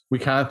about, we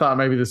kind of thought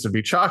maybe this would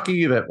be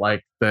chalky, that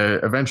the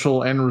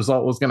eventual end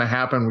result was going to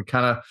happen. We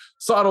kind of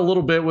saw it a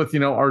little bit with,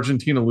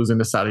 Argentina losing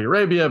to Saudi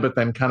Arabia, but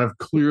then kind of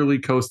clearly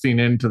coasting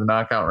into the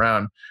knockout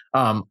round.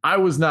 I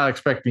was not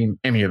expecting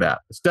any of that.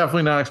 I was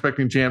definitely not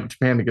expecting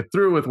Japan to get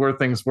through with where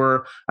things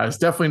were. I was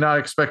definitely not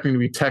expecting to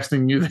be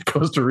texting you that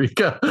Costa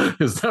Rica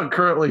is now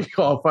currently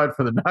qualified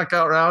for the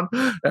knockout round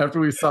after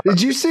we saw.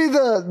 Did you see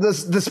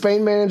the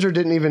Spain manager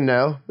didn't even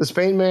know? The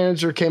Spain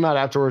manager came out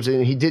afterwards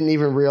and he didn't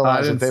even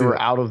realize that they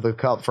were out of the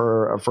cup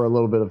for a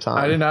little bit of time.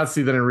 I did not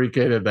see that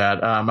Enrique did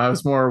that. I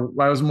was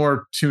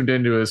more tuned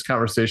into his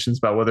conversations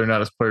about whether or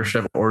not his players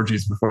should have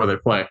orgies before they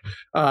play.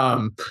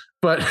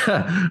 But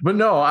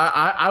no,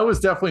 I was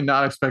definitely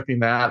not expecting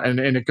that. And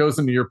it goes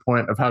into your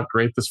point of how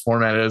great this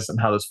format is and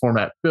how this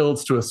format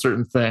builds to a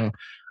certain thing.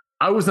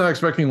 I was not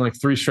expecting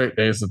 3 straight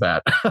days of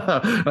that.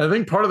 And I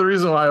think part of the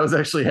reason why I was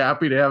actually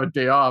happy to have a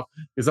day off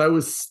is I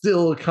was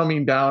still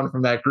coming down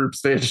from that group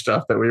stage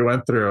stuff that we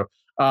went through.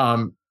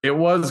 It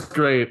was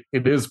great.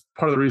 It is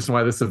part of the reason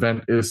why this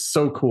event is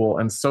so cool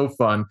and so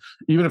fun,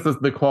 even if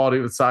the quality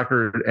of the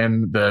soccer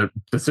and the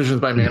decisions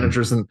by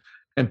managers and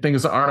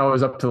things aren't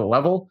always up to the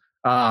level.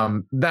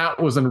 That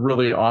was a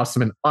really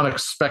awesome and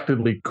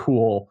unexpectedly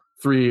cool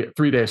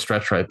 3-day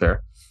stretch right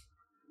there.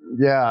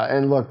 Yeah,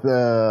 and look,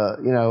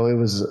 it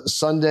was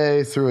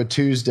Sunday through a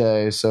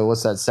Tuesday, so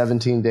what's that,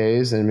 17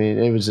 days? I mean,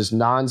 it was just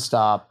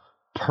nonstop,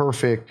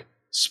 perfect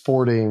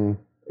sporting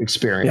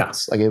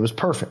experience. Yeah. It was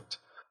perfect.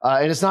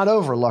 And it's not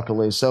over,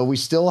 luckily. So we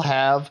still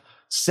have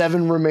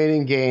 7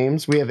 remaining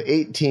games. We have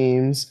 8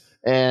 teams,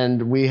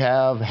 and we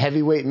have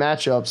heavyweight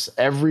matchups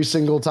every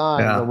single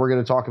time that we're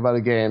going to talk about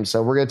a game.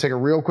 So we're going to take a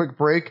real quick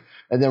break,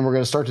 and then we're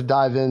going to start to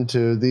dive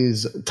into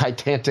these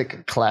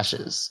titanic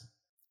clashes.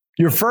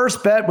 Your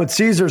first bet with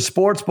Caesars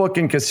Sportsbook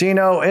and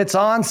Casino, it's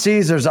on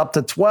Caesars up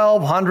to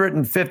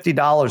 $1,250.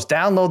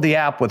 Download the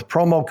app with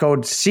promo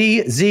code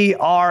CZRFULL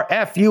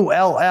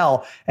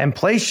and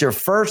place your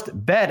first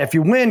bet. If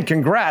you win,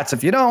 congrats.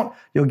 If you don't,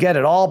 you'll get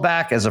it all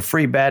back as a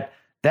free bet.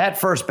 That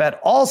first bet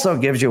also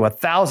gives you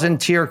 1,000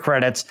 tier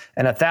credits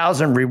and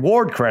 1,000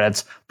 reward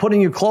credits,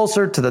 putting you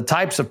closer to the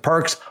types of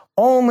perks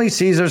only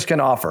Caesars can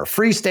offer.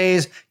 Free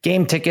stays,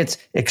 game tickets,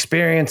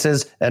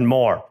 experiences, and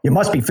more. You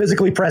must be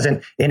physically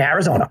present in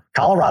Arizona,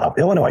 Colorado,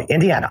 Illinois,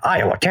 Indiana,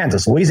 Iowa,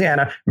 Kansas,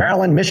 Louisiana,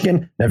 Maryland,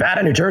 Michigan,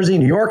 Nevada, New Jersey,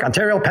 New York,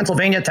 Ontario,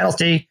 Pennsylvania,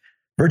 Tennessee,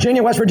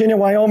 Virginia, West Virginia,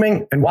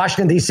 Wyoming, and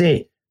Washington,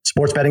 D.C.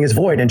 Sports betting is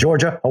void in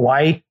Georgia,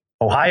 Hawaii,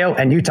 Ohio,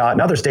 and Utah,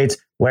 and other states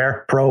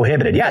where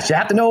prohibited. Yes, you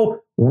have to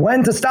know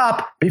when to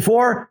stop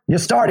before you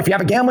start. If you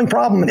have a gambling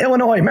problem in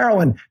Illinois,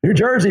 Maryland, New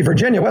Jersey,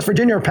 Virginia, West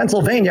Virginia, or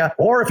Pennsylvania,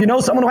 or if you know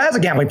someone who has a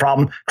gambling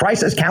problem,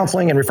 crisis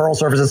counseling and referral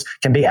services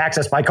can be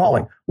accessed by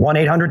calling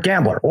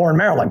 1-800-GAMBLER. Or in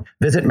Maryland,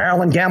 visit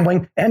Maryland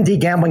Gambling,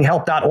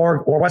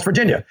 mdgamblinghelp.org, or West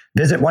Virginia,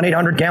 visit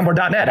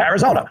 1-800-GAMBLER.net.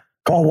 Arizona,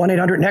 call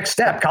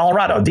 1-800-NEXT-STEP.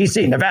 Colorado,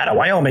 D.C., Nevada,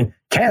 Wyoming,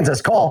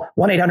 Kansas, call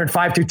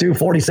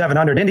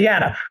 1-800-522-4700.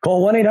 Indiana,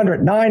 call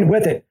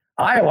 1-800-9-WITH-IT.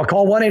 Iowa,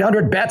 call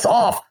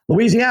 1-800-BETS-OFF.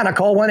 Louisiana,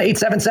 call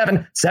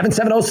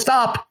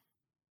 1-877-770-STOP.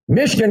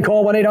 Michigan,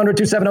 call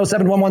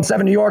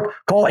 1-800-270-7117. New York,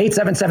 call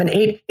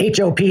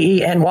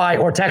 877-8-HOPENY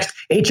or text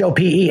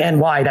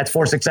HOPENY. That's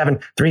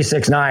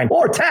 467-369.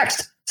 Or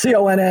text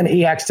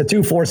CONNEX to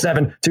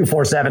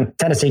 247-247.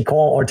 Tennessee,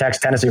 call or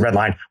text Tennessee Red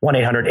Line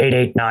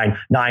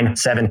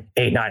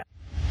 1-800-889-9789.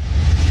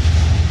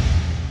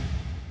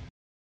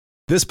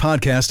 This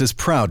podcast is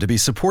proud to be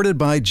supported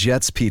by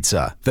Jets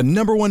Pizza, the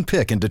 #1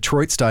 pick in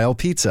Detroit-style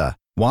pizza.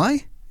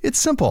 Why? It's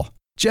simple.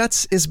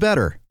 Jets is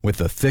better. With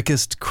the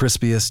thickest,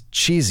 crispiest,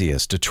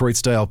 cheesiest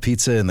Detroit-style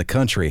pizza in the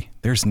country,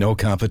 there's no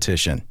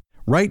competition.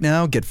 Right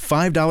now, get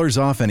 $5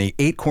 off any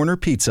 8-corner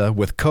pizza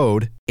with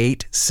code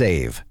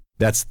 8SAVE.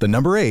 That's the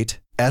number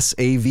 8,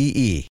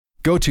 SAVE.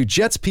 Go to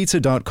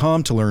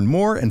jetspizza.com to learn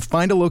more and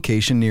find a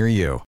location near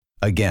you.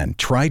 Again,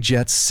 try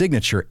Jet's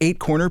signature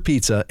 8-corner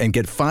pizza and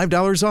get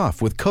 $5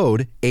 off with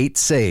code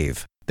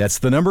 8SAVE. That's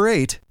the number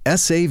 8,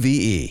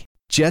 SAVE.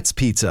 Jet's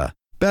Pizza.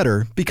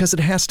 Better because it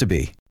has to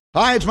be.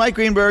 Hi, it's Mike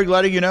Greenberg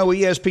letting you know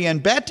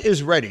ESPN Bet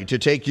is ready to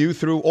take you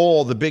through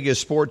all the biggest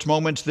sports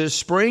moments this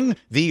spring.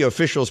 The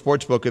official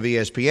sportsbook of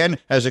ESPN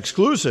has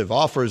exclusive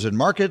offers and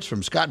markets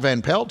from Scott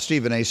Van Pelt,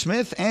 Stephen A.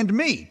 Smith, and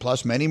me,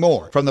 plus many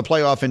more. From the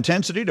playoff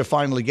intensity to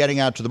finally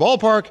getting out to the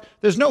ballpark,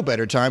 there's no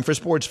better time for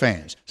sports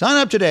fans. Sign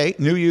up today.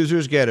 New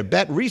users get a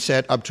bet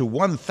reset up to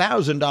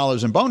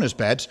 $1,000 in bonus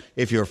bets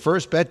if your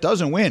first bet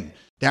doesn't win.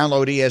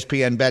 Download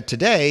ESPN Bet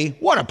today.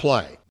 What a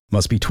play.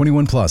 Must be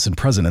 21 plus and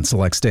present in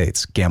select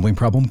states. Gambling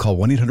problem? Call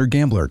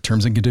 1-800-GAMBLER.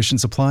 Terms and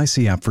conditions apply.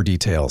 See app for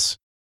details.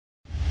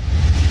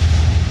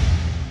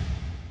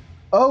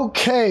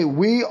 Okay,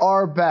 we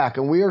are back,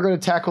 and we are going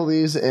to tackle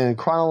these in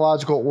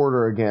chronological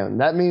order again.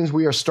 That means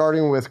we are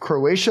starting with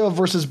Croatia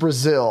versus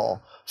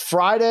Brazil,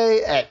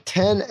 Friday at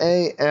 10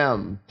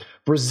 a.m.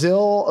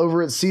 Brazil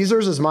over at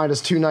Caesars is minus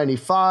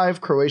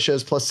 295. Croatia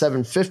is plus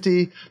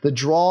 750. The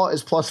draw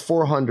is plus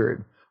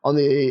 400. On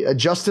the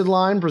adjusted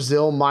line,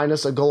 Brazil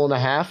minus a goal and a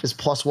half is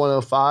plus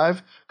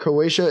 105.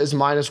 Croatia is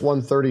minus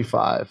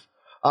 135.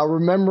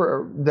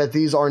 Remember that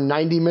these are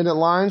 90-minute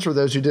lines for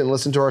those who didn't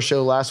listen to our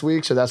show last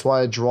week, so that's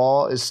why a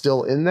draw is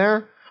still in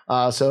there.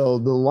 So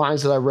the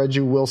lines that I read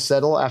you will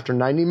settle after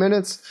 90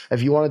 minutes.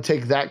 If you want to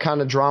take that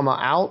kind of drama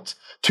out,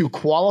 to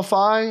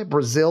qualify,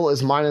 Brazil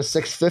is minus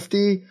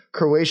 650.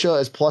 Croatia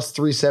is plus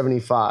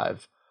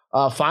 375.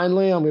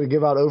 Finally, I'm going to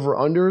give out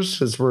over-unders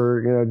because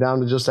we're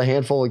down to just a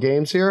handful of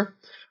games here.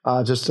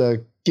 Just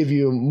to give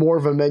you more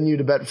of a menu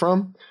to bet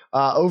from.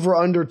 Over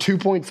under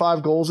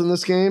 2.5 goals in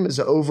this game is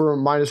over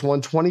minus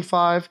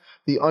 125.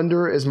 The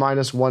under is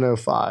minus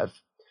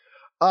 105.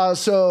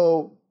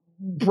 So,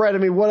 Brett, I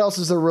mean, what else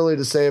is there really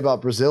to say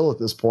about Brazil at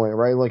this point,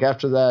 right? Like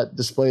after that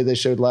display they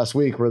showed last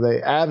week where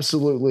they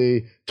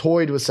absolutely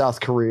toyed with South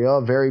Korea,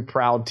 a very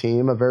proud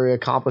team, a very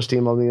accomplished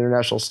team on the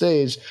international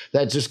stage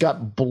that just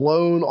got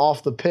blown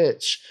off the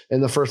pitch in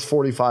the first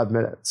 45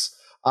 minutes.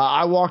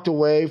 I walked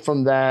away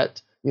from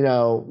that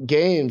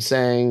game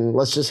saying,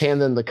 let's just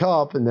hand them the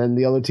cup. And then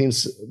the other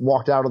teams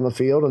walked out on the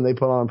field and they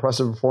put on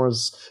impressive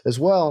performance as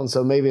well. And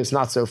so maybe it's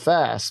not so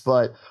fast.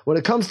 But when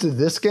it comes to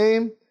this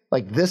game,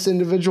 like this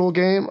individual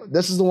game,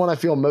 this is the one I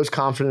feel most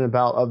confident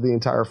about of the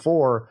entire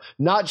four,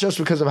 not just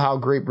because of how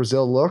great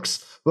Brazil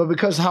looks, but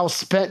because how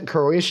spent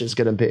Croatia is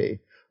going to be.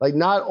 Like,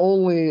 not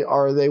only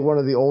are they one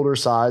of the older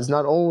sides,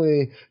 not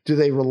only do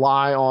they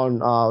rely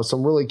on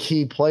some really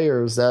key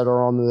players that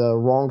are on the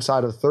wrong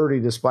side of 30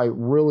 despite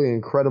really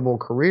incredible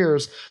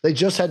careers, they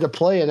just had to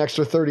play an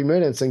extra 30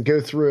 minutes and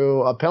go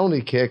through a penalty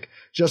kick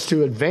just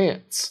to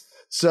advance.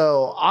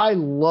 So I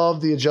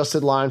love the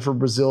adjusted line for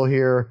Brazil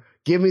here.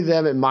 Give me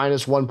them at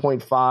minus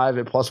 1.5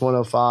 at plus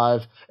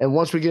 105. And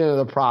once we get into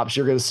the props,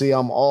 you're going to see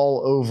I'm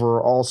all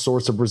over all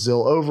sorts of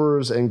Brazil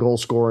overs and goal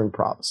scoring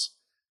props.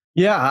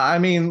 Yeah, I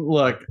mean,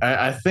 look,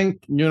 I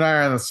think you and I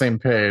are on the same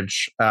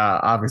page,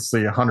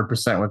 obviously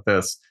 100% with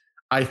this.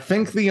 I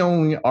think the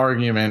only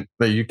argument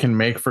that you can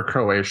make for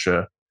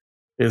Croatia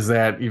is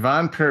that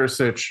Ivan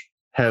Perisic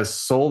has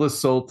sold his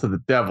soul to the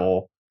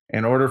devil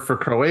in order for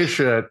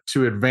Croatia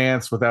to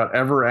advance without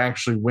ever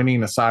actually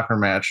winning a soccer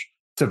match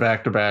to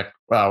back-to-back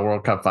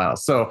World Cup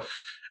finals. So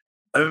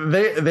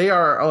they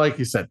are, like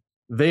you said,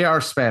 they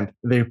are spent.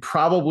 They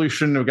probably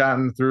shouldn't have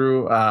gotten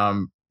through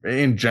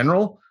in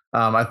general.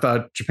 I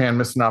thought Japan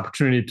missed an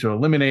opportunity to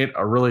eliminate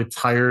a really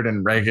tired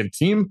and ragged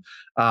team.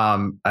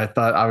 I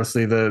thought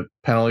obviously the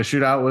penalty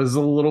shootout was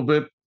a little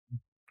bit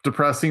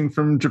depressing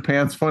from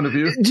Japan's point of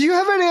view. Do you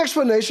have any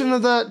explanation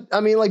of that? I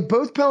mean, like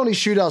both penalty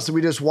shootouts that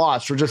we just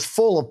watched were just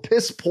full of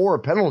piss poor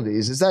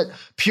penalties. Is that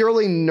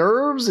purely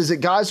nerves? Is it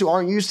guys who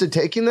aren't used to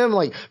taking them?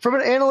 Like from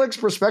an analytics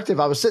perspective,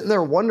 I was sitting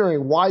there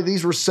wondering why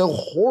these were so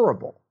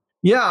horrible.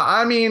 Yeah,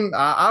 I mean,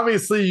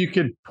 obviously you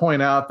could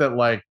point out that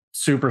like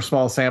super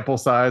small sample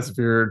size, if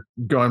you're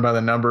going by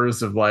the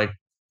numbers of like,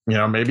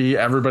 maybe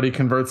everybody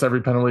converts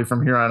every penalty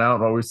from here on out.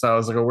 What we saw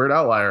was like a weird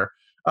outlier.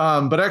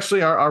 But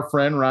actually, our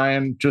friend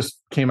Ryan just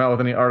came out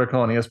with an article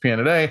on ESPN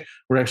today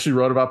where he actually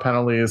wrote about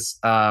penalties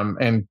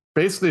and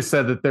basically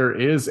said that there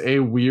is a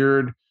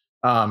weird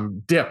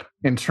dip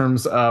in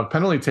terms of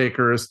penalty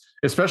takers,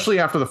 especially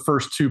after the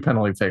first two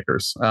penalty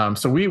takers.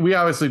 So we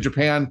obviously,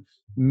 Japan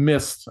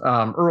missed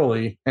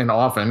early and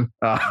often,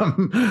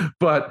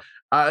 but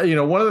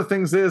one of the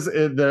things is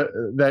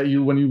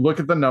that when you look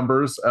at the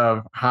numbers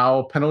of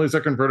how penalties are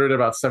converted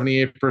about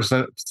 78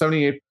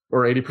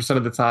 or 80%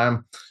 of the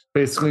time,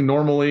 basically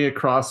normally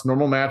across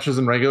normal matches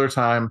and regular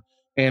time.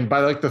 And by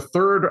like the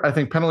third, I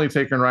think, penalty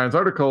taker in Ryan's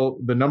article,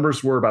 the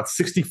numbers were about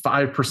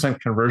 65%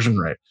 conversion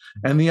rate.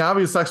 And the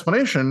obvious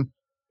explanation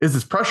is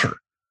this pressure.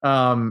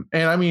 And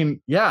I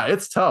mean, yeah,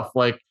 it's tough.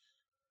 Like,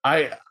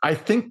 I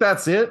think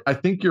that's it. I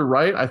think you're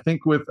right. I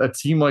think with a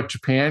team like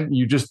Japan,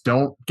 you just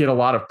don't get a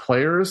lot of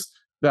players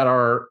that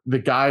are the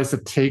guys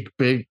that take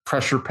big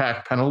pressure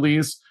packed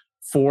penalties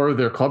for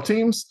their club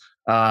teams.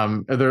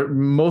 They're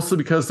mostly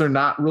because they're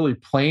not really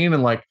playing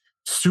in like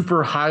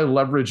super high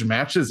leverage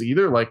matches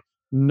either. Like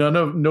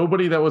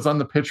nobody that was on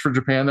the pitch for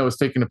Japan that was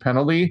taking a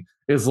penalty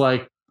is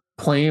like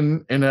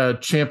playing in a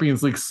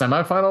Champions League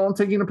semifinal and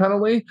taking a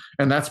penalty.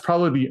 And that's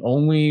probably the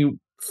only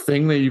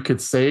thing that you could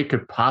say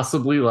could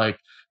possibly like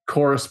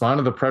correspond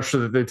to the pressure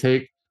that they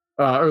take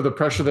or the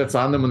pressure that's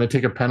on them when they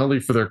take a penalty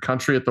for their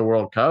country at the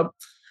World Cup.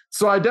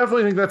 So I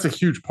definitely think that's a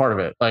huge part of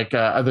it. Like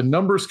the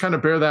numbers kind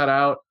of bear that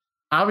out.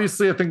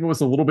 Obviously, I think it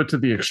was a little bit to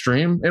the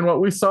extreme in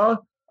what we saw.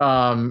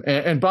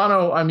 And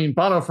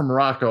Bono from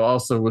Morocco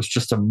also was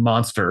just a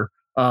monster.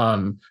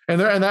 And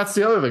that's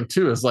the other thing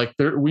too, is like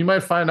we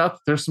might find out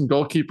that there's some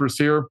goalkeepers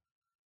here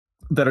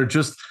that are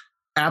just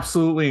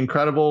absolutely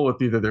incredible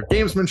with either their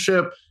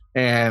gamesmanship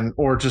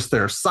or just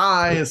their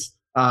size.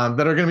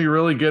 That are going to be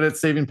really good at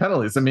saving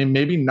penalties. I mean,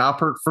 maybe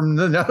Noppert from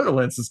the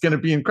Netherlands is going to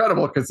be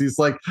incredible because he's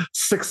like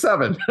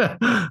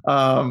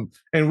 6'7".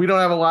 And we don't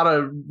have a lot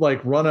of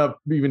like run up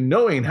even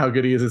knowing how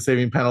good he is at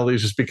saving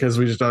penalties just because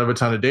we just don't have a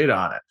ton of data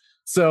on it.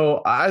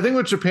 So I think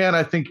with Japan,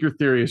 I think your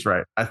theory is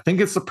right. I think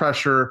it's the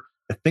pressure.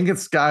 I think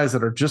it's guys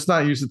that are just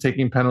not used to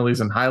taking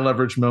penalties in high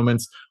leverage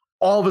moments,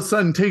 all of a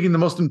sudden taking the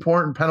most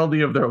important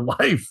penalty of their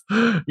life,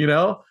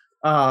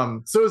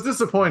 So it's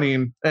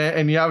disappointing,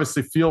 and you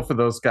obviously feel for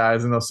those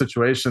guys in those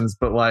situations.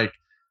 But like,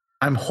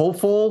 I'm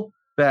hopeful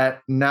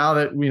that now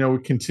that we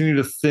continue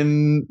to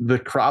thin the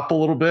crop a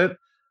little bit,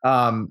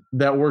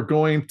 that we're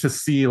going to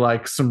see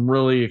like some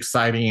really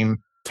exciting,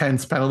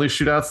 tense penalty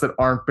shootouts that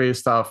aren't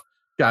based off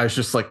guys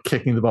just like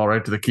kicking the ball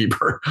right to the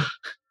keeper.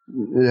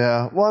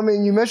 Yeah. Well, I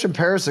mean, you mentioned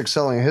Perisic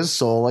selling his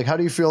soul. Like, how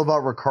do you feel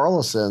about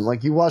Richarlison?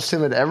 Like, you watched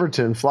him at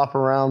Everton flop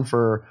around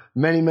for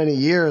many, many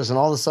years, and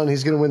all of a sudden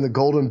he's going to win the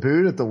Golden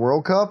Boot at the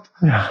World Cup.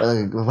 Yeah.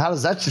 How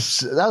does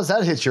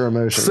that hit your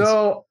emotions?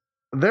 So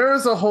there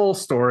is a whole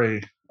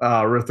story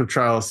with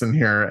Richarlison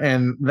here,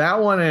 and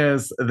that one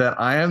is that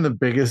I am the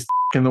biggest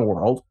in the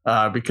world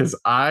because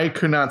I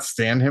could not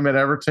stand him at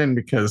Everton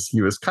because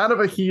he was kind of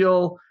a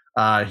heel.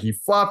 He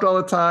flopped all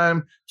the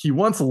time. He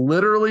once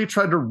literally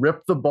tried to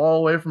rip the ball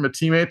away from a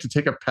teammate to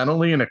take a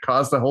penalty, and it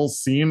caused a whole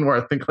scene where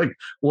I think like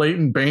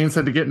Leighton Baines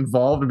had to get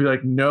involved and be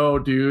like, no,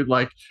 dude,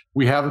 like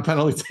we have a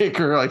penalty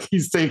taker, like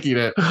he's taking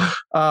it.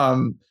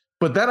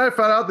 But then I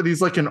found out that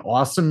he's like an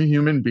awesome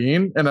human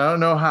being. And I don't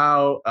know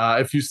how,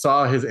 if you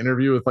saw his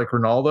interview with like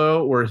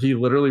Ronaldo, where he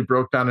literally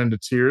broke down into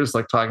tears,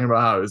 like talking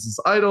about how he was his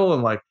idol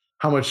and like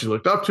how much he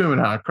looked up to him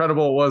and how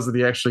incredible it was that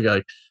he actually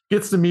like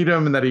gets to meet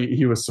him and that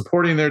he was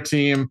supporting their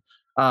team.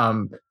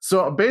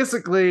 So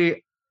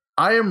basically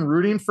I am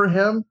rooting for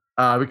him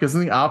because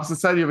on the opposite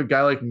side, you have a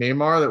guy like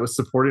Neymar that was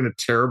supporting a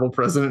terrible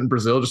president in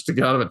Brazil just to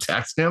get out of a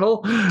tax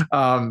scandal.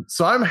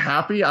 So I'm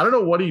happy. I don't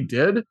know what he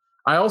did.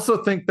 I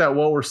also think that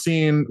what we're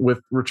seeing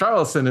with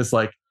Richarlison is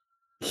like,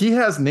 he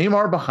has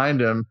Neymar behind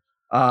him,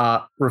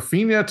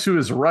 Rafinha to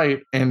his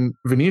right and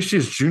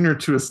Vinicius Jr.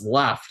 to his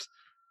left.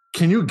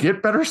 Can you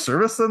get better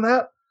service than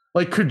that?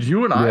 Like, could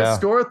you and I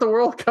score at the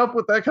World Cup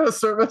with that kind of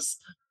service?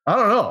 I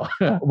don't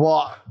know.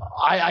 Well,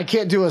 I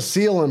can't do a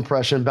Seal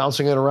impression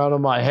bouncing it around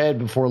on my head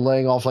before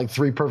laying off like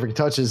 3 perfect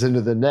touches into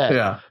the net.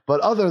 Yeah.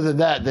 But other than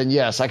that, then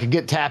yes, I could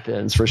get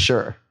tap-ins for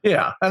sure.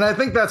 Yeah. And I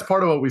think that's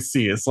part of what we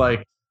see. It's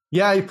like,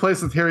 yeah, he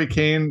plays with Harry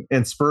Kane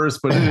and Spurs,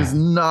 but it is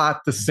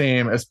not the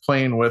same as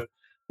playing with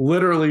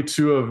literally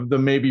 2 of the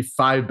maybe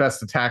 5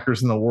 best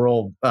attackers in the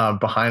world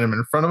behind him,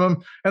 in front of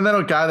him. And then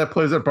a guy that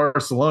plays at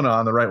Barcelona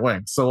on the right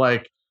wing. So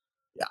like,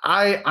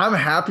 I'm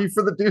happy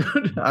for the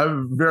dude.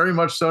 I'm very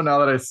much so now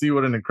that I see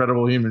what an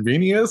incredible human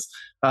being he is.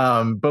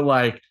 But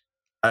like,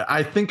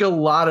 I think a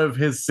lot of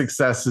his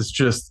success is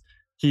just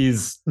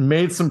he's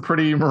made some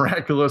pretty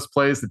miraculous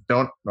plays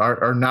that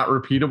are not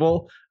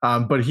repeatable.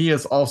 But he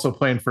is also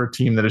playing for a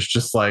team that is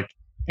just like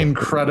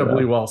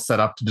incredibly well set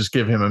up to just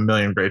give him a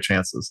million great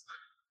chances.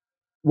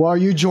 Well, are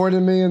you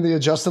joining me in the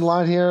adjusted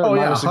line here? Oh,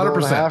 yeah,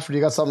 100%. Or do you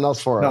got something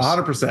else for us?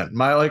 No, 100%.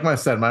 Like I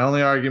said, my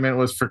only argument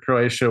was for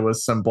Croatia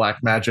was some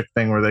black magic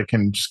thing where they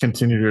can just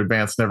continue to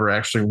advance, never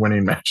actually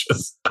winning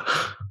matches.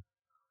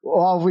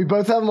 Well, we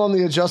both have them on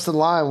the adjusted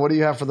line. What do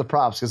you have for the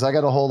props? Because I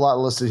got a whole lot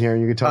listed here,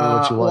 and you can tell me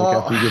what you like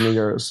after you give me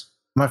yours.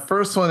 My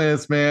first one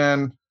is,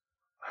 man,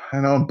 I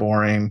know I'm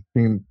boring.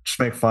 You can just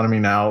make fun of me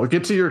now. We'll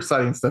get to your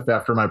exciting stuff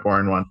after my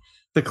boring one.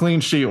 The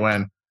clean sheet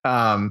win.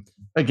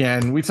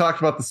 Again, we talked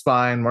about the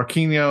spine,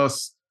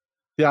 Marquinhos,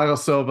 Thiago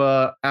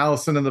Silva,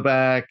 Alisson in the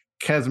back,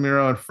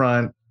 Casemiro in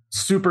front,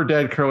 super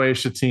dead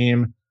Croatia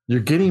team. You're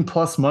getting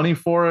plus money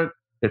for it.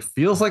 It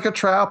feels like a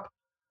trap.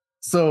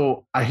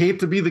 So I hate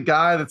to be the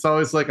guy that's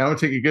always like, I'm going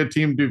to take a good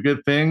team, do a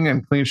good thing,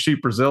 and clean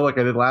sheet Brazil like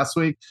I did last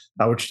week,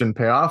 which didn't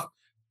pay off.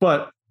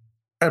 But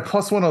at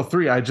plus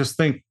 103, I just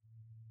think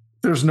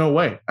there's no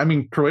way. I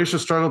mean, Croatia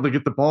struggled to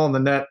get the ball in the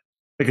net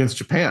against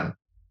Japan.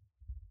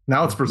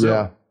 Now it's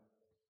Brazil.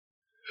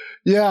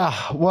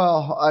 Yeah,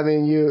 well, I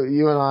mean,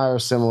 you and I are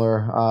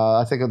similar.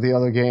 I think the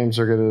other games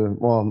are going to,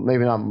 well,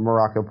 maybe not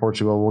Morocco,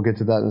 Portugal. We'll get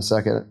to that in a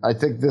second. I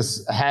think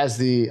this has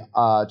the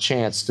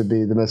chance to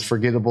be the most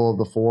forgettable of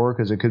the four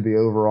because it could be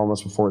over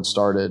almost before it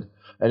started.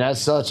 And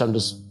as such, I'm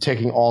just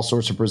taking all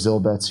sorts of Brazil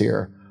bets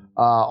here.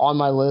 On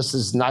my list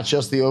is not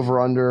just the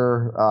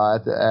over-under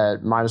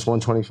at minus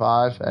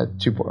 125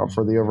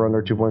 for the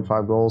over-under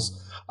 2.5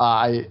 goals.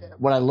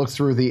 When I looked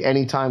through the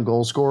anytime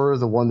goal scorer,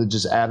 the one that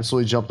just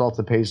absolutely jumped off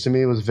the page to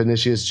me was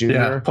Vinicius Jr.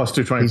 Yeah, plus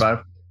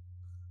 225.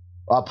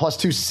 Plus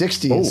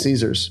 260 in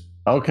Caesars.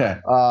 Okay.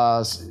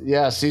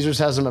 Caesars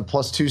has him at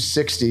plus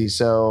 260.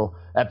 So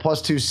at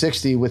plus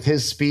 260 with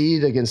his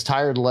speed against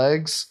tired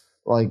legs,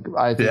 like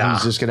I think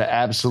he's just going to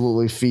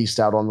absolutely feast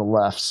out on the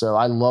left. So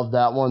I love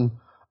that one.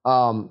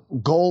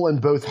 Goal in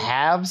both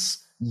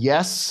halves,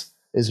 yes,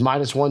 is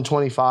minus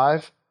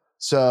 125.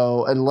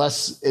 So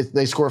unless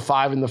they score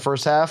 5 in the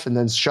first half and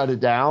then shut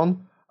it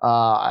down,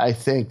 I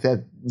think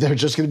that they're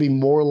just going to be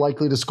more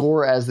likely to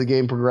score as the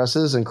game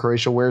progresses and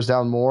Croatia wears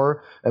down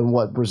more. And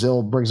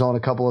Brazil brings on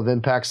a couple of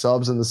impact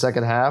subs in the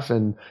second half,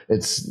 and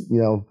it's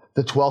the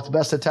 12th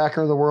best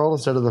attacker in the world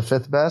instead of the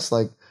 5th best.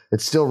 Like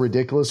it's still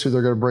ridiculous who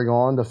they're going to bring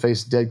on to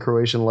face dead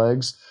Croatian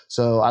legs.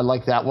 So I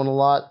like that one a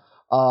lot.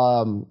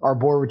 Our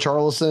boy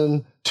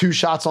Richarlison, 2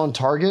 shots on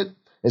target,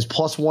 is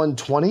plus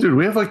 120. Dude,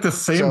 we have like the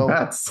same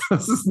bets.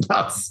 This is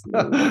nuts.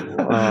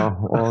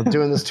 Well,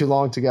 doing this too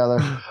long together.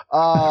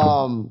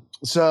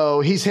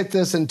 So he's hit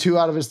this in 2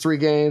 out of his 3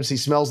 games. He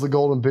smells the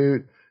golden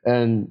boot.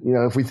 And,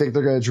 if we think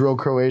they're going to drill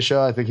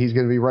Croatia, I think he's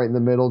going to be right in the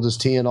middle, just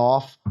teeing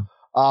off.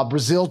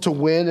 Brazil to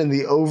win in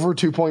the over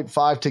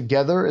 2.5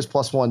 together is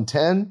plus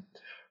 110.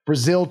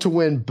 Brazil to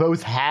win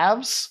both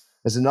halves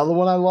is another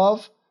one I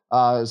love.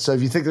 So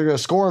if you think they're going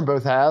to score in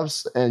both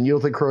halves and you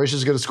don't think Croatia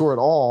is going to score at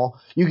all,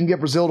 you can get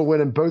Brazil to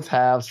win in both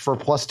halves for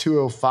plus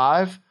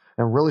 205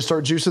 and really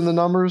start juicing the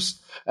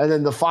numbers. And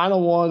then the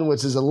final one,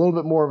 which is a little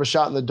bit more of a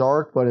shot in the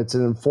dark, but it's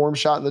an informed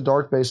shot in the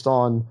dark based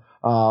on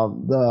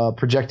the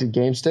projected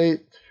game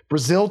state.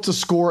 Brazil to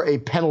score a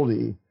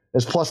penalty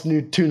is plus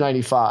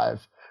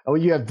 295. And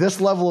when you have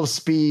this level of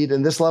speed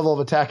and this level of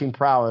attacking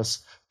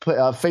prowess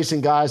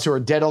facing guys who are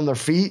dead on their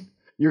feet,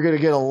 you're going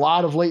to get a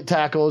lot of late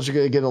tackles. You're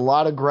going to get a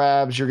lot of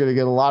grabs. You're going to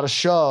get a lot of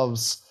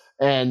shoves.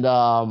 And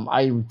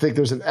I think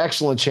there's an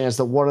excellent chance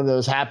that one of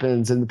those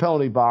happens in the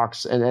penalty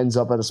box and ends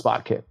up at a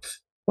spot kick.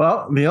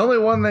 Well, the only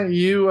one that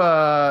you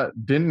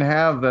didn't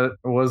have that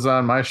was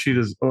on my sheet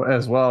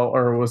as well,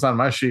 or was on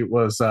my sheet,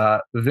 was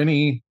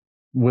Vinny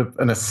with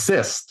an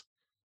assist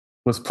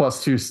was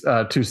plus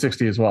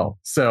 260 as well.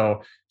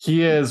 So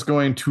he is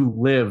going to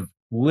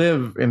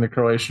live in the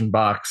Croatian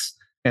box.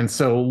 And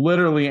so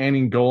literally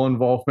any goal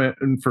involvement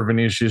for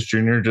Vinicius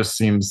Jr. just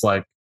seems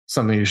like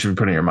something you should be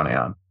putting your money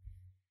on.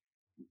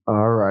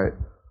 All right.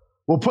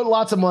 We'll put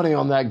lots of money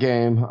on that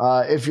game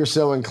if you're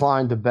so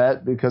inclined to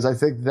bet, because I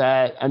think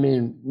that,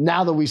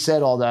 now that we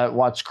said all that,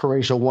 watch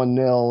Croatia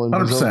 1-0 and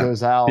Brazil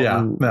goes out. Yeah,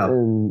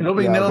 it'll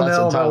be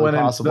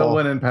 0-0. They'll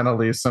win in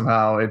penalties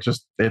somehow.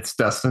 It's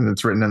destined.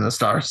 It's written in the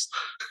stars.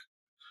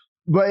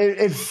 But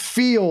it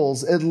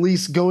feels, at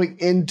least going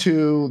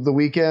into the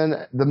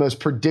weekend, the most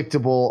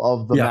predictable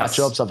of the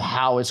matchups of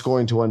how it's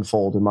going to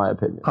unfold, in my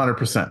opinion.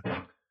 100%.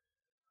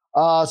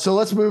 So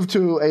let's move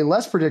to a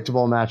less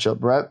predictable matchup,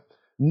 Brett.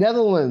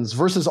 Netherlands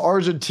versus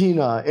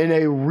Argentina in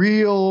a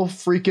real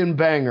freaking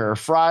banger,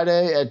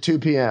 Friday at 2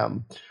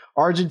 p.m.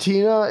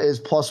 Argentina is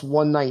plus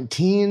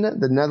 119.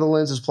 The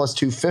Netherlands is plus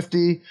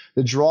 250.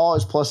 The draw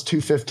is plus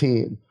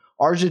 215.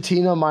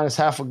 Argentina minus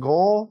half a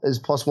goal is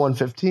plus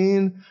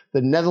 115.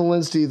 The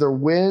Netherlands to either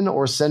win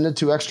or send it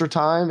to extra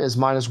time is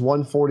minus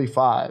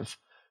 145.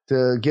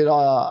 To get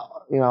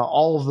all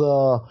of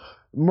the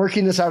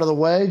murkiness out of the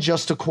way,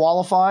 just to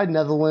qualify,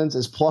 Netherlands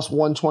is plus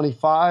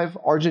 125.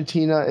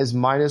 Argentina is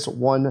minus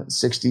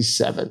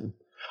 167.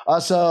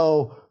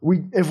 So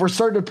if we're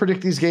starting to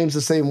predict these games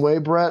the same way,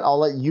 Brett, I'll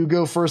let you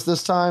go first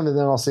this time, and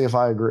then I'll see if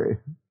I agree.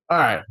 All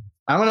right.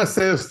 I'm going to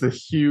say this with a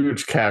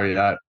huge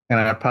caveat, and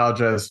I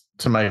apologize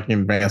to Mike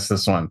in advance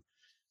this one.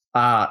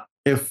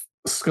 If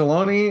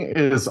Scaloni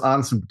is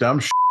on some dumb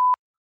shit,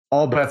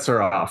 all bets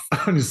are off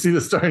when you see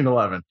the starting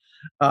 11.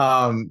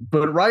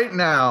 But right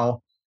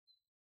now,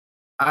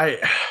 I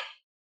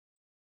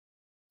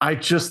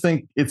just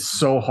think it's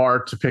so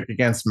hard to pick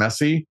against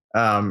Messi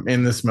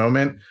in this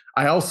moment.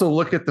 I also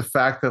look at the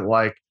fact that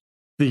like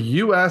the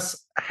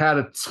U.S. had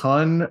a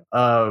ton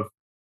of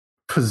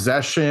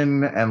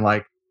possession and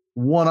like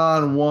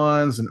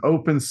one-on-ones and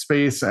open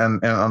space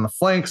and on the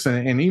flanks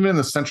and even in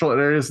the central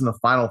areas in the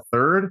final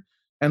third.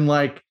 And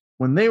like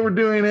when they were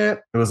doing it,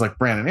 it was like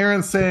Brandon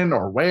Aronson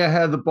or way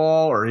ahead of the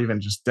ball or even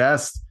just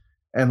Dest.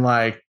 And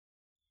like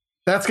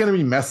that's going to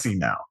be Messi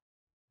now.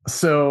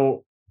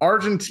 So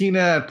Argentina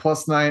at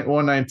plus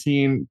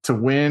 119 to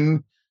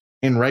win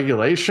in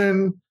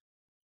regulation.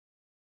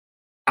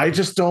 I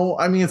just don't.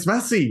 I mean, it's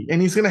Messi,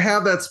 and he's going to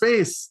have that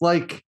space.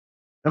 Like,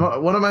 am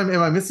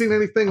I missing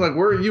anything? Like,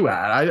 where are you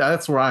at?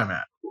 That's where I'm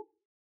at.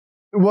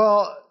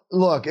 Well,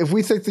 look, if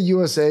we think the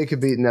USA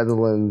could beat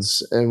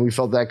Netherlands, and we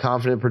felt that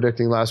confident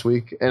predicting last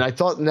week, and I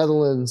thought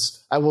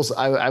Netherlands, I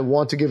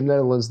want to give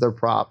Netherlands their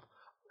prop.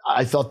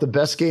 I thought the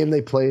best game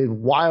they played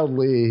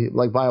wildly,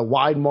 like by a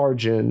wide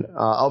margin,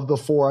 of the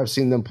four I've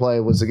seen them play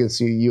was against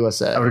the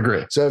USA. I would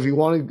agree. So if you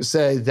want to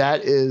say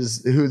that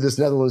is who this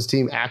Netherlands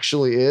team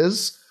actually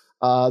is,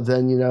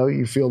 then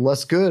you feel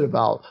less good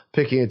about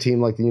picking a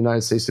team like the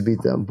United States to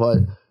beat them. But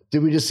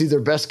did we just see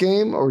their best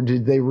game, or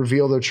did they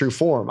reveal their true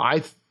form?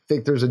 I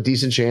think there's a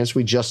decent chance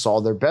we just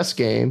saw their best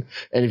game.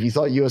 And if you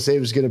thought USA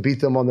was going to beat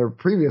them on their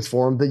previous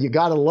form, then you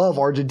got to love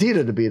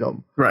Argentina to beat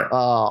them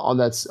on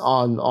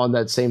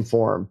that same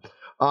form.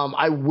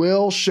 I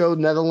will show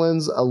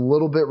Netherlands a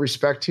little bit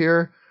respect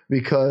here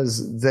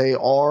because they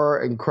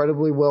are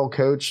incredibly well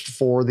coached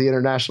for the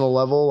international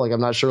level. Like, I'm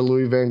not sure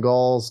Louis van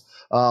Gaal's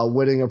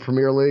winning a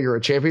Premier League or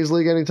a Champions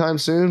League anytime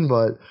soon,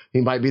 but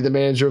he might be the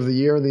manager of the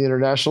year in the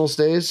international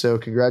stage. So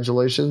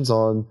congratulations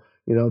on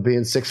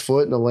being 6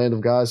 foot in a land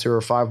of guys who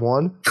are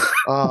 5'1".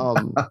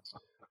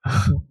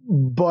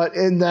 But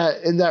in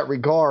that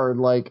regard,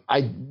 like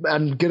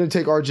I'm going to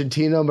take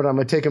Argentina, but I'm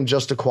going to take them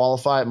just to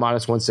qualify at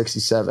minus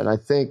 167. I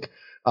think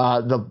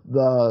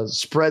the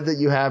spread that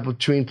you have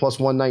between plus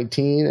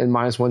 119 and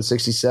minus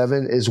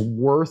 167 is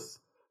worth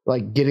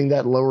like getting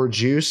that lower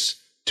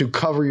juice to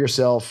cover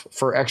yourself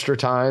for extra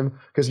time,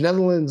 because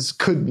Netherlands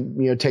could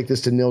take this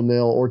to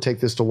 0-0 or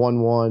take this to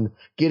 1-1,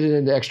 get it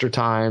into extra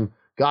time.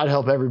 God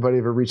help everybody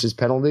if it reaches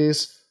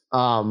penalties.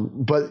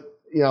 But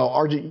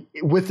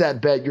with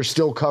that bet, you're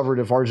still covered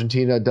if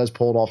Argentina does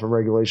pull it off in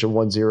regulation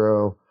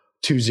 1-0,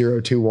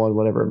 2-0, 2-1,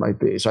 whatever it might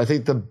be. So I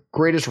think the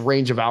greatest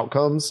range of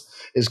outcomes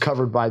is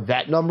covered by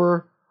that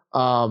number.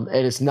 And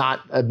it's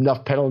not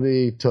enough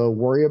penalty to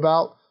worry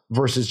about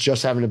versus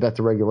just having to bet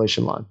the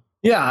regulation line.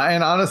 Yeah.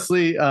 And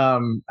honestly,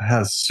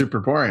 that's super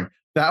boring.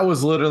 That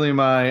was literally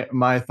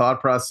my thought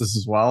process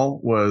as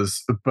well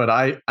but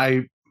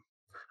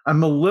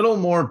I'm a little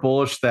more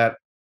bullish that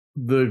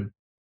the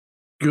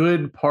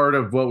good part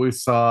of what we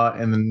saw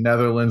in the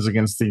Netherlands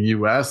against the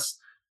U.S.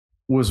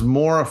 was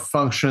more a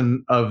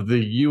function of the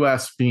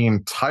U.S.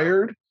 being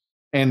tired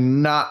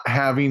and not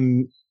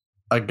having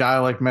a guy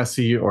like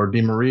Messi or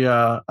Di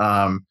Maria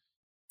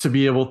to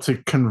be able to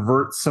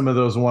convert some of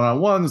those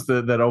one-on-ones,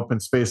 that open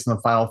space in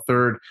the final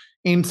third,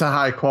 into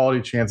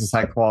high-quality chances,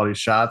 high-quality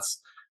shots.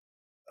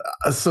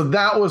 So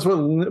that was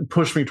what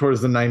pushed me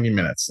towards the 90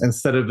 minutes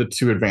instead of the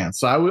 2 advance.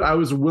 So I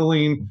was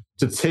willing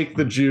to take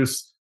the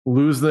juice,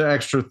 lose the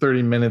extra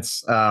 30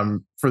 minutes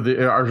for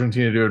the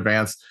Argentina to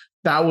advance.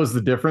 That was the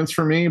difference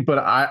for me,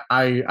 but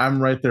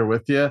I'm right there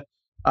with you.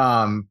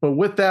 But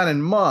with that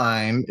in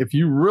mind, if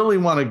you really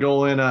want to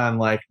go in on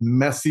like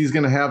Messi's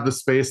going to have the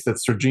space that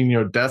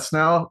Serginho Dest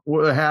now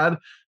had,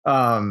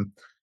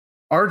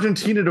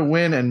 Argentina to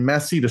win and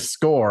Messi to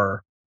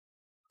score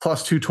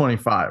plus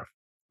 225.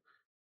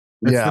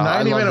 It's the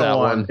 90-minute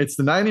one. It's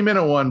the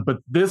 90-minute one, but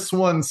this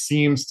one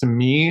seems to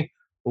me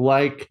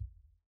like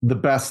the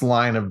best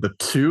line of the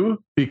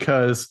two,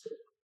 because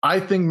I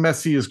think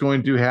Messi is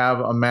going to have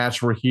a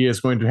match where he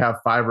is going to have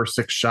 5 or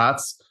 6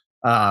 shots,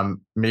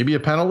 maybe a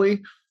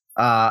penalty.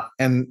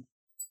 And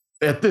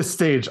at this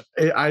stage,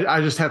 I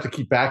just have to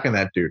keep backing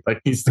that dude.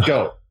 Like, he's the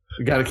GOAT.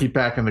 We got to keep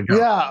backing the GOAT.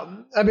 Yeah.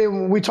 I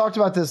mean, we talked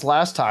about this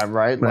last time,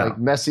 right? Yeah. Like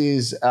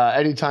Messi's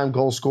anytime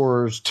goal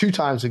scorers 2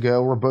 times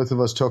ago, where both of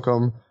us took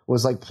him,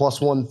 was like plus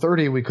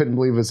 130. We couldn't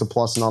believe it's a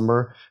plus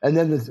number. And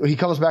then he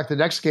comes back the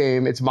next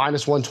game, it's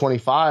minus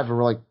 125. And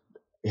we're like,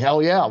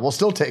 hell yeah, we'll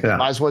still take it.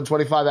 Minus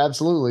 125,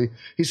 absolutely.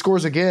 He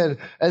scores again.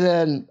 And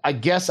then I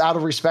guess out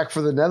of respect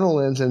for the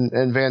Netherlands and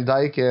Van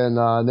Dijk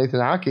and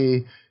Nathan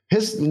Ake,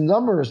 his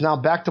number is now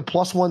back to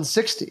plus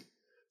 160.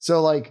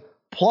 So like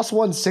plus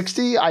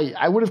 160,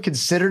 I would have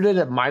considered it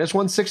at minus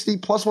 160.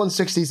 Plus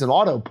 160 is an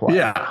auto play.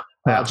 Yeah.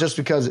 just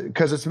because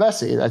it's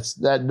Messi.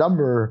 That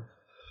number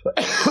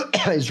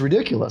is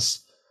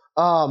ridiculous.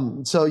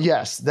 So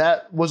yes,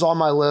 that was on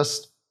my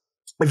list.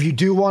 If you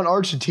do want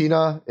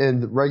Argentina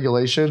in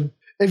regulation,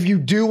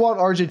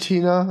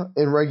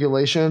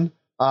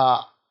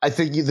 I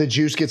think the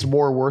juice gets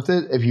more worth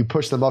it if you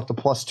push them up to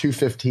plus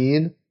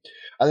 215.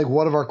 I think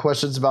one of our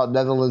questions about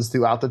Netherlands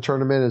throughout the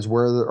tournament is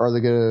where are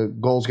the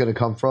goals going to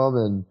come from?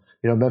 And,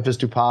 Memphis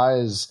Depay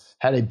has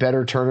had a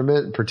better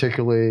tournament,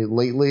 particularly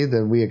lately,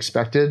 than we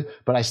expected.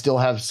 But I still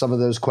have some of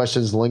those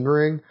questions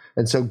lingering.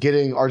 And so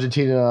getting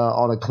Argentina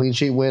on a clean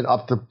sheet win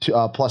up to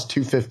plus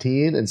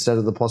 215 instead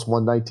of the plus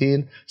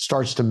 119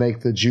 starts to make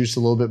the juice a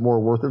little bit more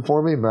worth it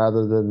for me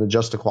rather than the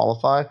just to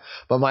qualify.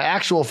 But my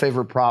actual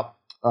favorite prop,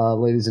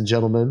 ladies and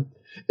gentlemen,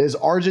 is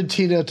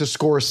Argentina to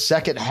score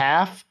second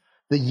half.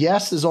 The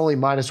yes is only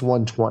minus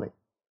 120.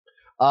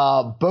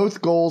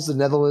 Both goals the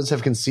Netherlands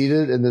have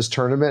conceded in this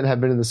tournament have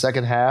been in the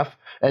second half,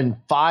 and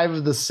 5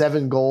 of the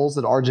 7 goals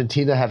that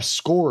Argentina have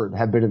scored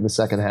have been in the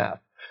second half.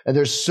 And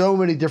there's so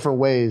many different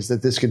ways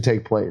that this can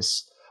take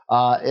place.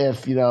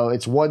 If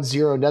it's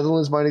 1-0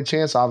 Netherlands by any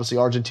chance, obviously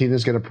Argentina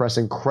is going to press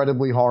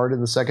incredibly hard in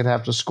the second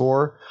half to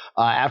score.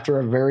 After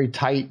a very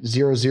tight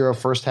 0-0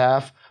 first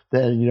half,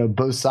 then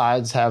both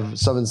sides have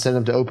some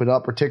incentive to open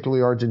up,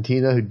 particularly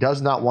Argentina, who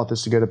does not want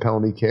this to go to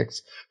penalty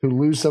kicks, who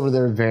lose some of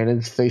their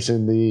advantage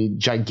facing the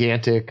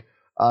gigantic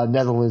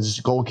Netherlands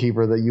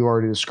goalkeeper that you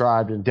already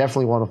described, and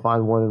definitely want to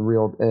find one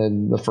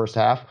in the first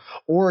half.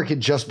 Or it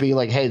could just be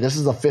like, hey, this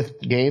is the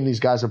 5th game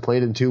these guys have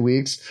played in 2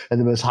 weeks, and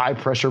the most high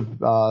pressure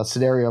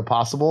scenario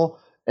possible.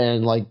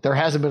 And there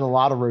hasn't been a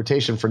lot of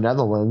rotation for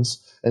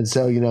Netherlands, and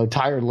so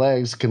tired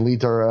legs can lead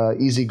to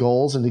easy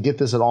goals. And to get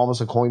this at almost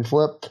a coin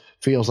flip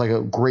feels like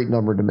a great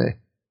number to me.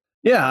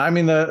 Yeah, I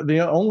mean,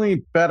 the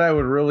only bet I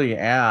would really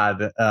add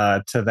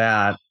to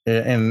that,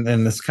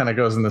 and this kind of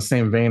goes in the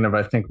same vein of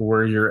I think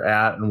where you're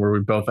at and where we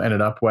both ended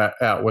up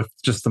at with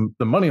just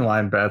the money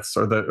line bets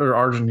or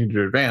Argentina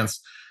to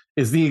advance,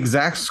 is the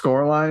exact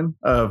score line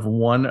of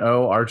 1-0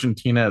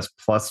 Argentina is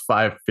plus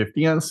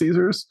 550 on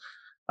Caesars.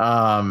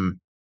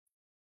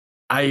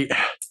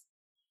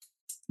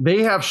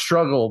 They have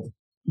struggled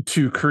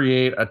to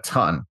create a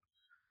ton.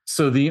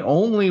 So the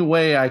only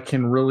way I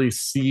can really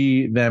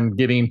see them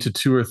getting to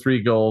 2 or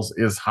 3 goals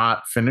is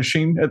hot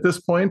finishing at this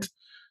point.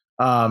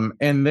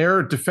 And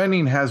their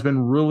defending has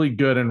been really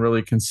good and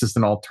really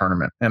consistent all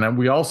tournament. And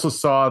we also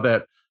saw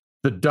that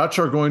the Dutch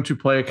are going to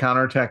play a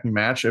counterattacking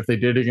match. If they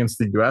did against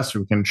the US,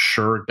 we can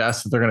sure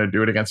guess that they're going to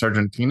do it against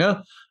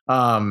Argentina.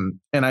 And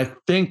I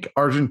think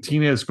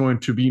Argentina is going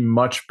to be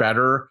much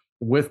better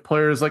with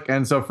players like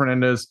Enzo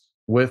Fernandez,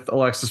 with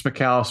Alexis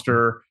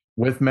McAllister,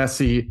 with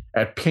Messi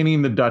at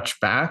pinning the Dutch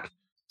back.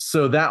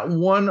 So that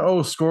 1-0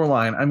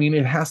 scoreline, I mean,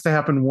 it has to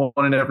happen 1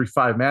 in every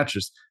 5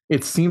 matches.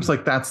 It seems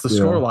like that's the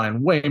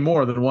scoreline, way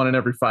more than 1 in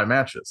every 5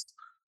 matches,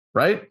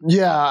 right?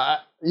 Yeah.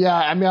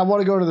 I mean, I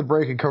want to go to the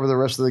break and cover the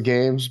rest of the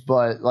games,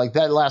 but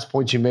that last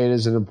point you made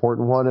is an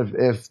important one.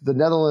 If the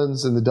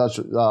Netherlands and the Dutch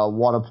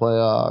want to play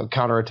a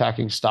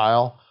counterattacking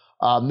style,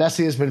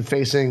 Messi has been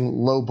facing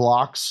low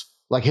blocks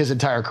his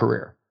entire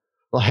career.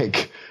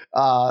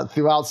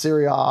 Throughout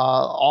Serie A,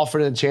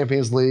 often in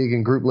Champions League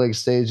and group league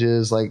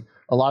stages,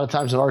 a lot of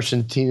times in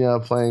Argentina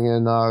playing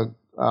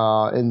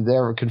in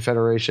their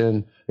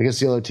confederation against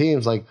the other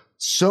teams,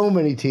 so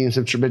many teams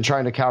have been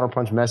trying to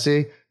counterpunch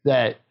Messi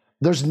that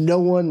there's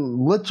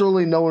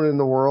literally no one in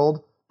the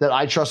world that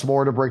I trust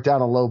more to break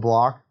down a low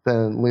block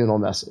than Lionel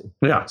Messi.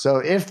 Yeah. So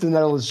if the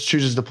Netherlands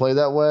chooses to play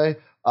that way,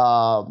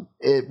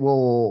 it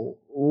will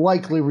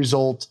likely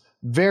result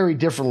very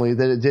differently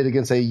than it did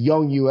against a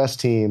young U.S.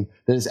 team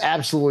that is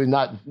absolutely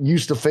not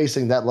used to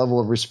facing that level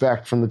of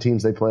respect from the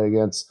teams they play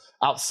against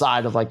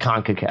outside of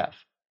CONCACAF.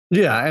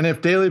 Yeah, and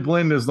if Daley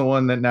Blind is the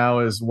one that now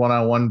is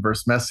 1-on-1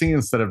 versus Messi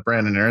instead of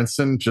Brandon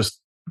Aronson, just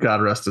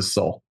God rest his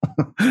soul.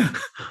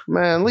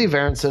 Man, leave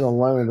Aronson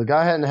alone. The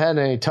guy hadn't had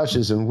any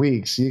touches in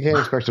weeks. You can't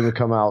expect him to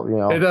come out,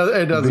 It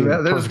doesn't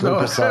matter.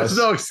 There's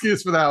no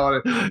excuse for that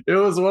one. It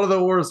was one of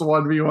the worst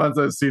 1v1s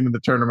I've seen in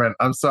the tournament.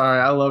 I'm sorry.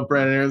 I love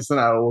Brandon Aronson.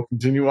 I will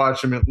continue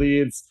watching him at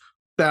Leeds.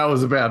 That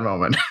was a bad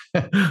moment.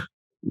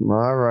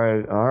 All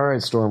right,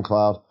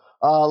 Stormcloud.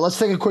 Let's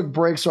take a quick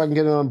break so I can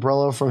get an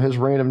umbrella from his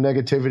reign of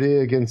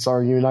negativity against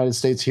our United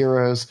States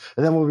heroes,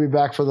 and then we'll be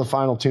back for the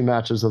final 2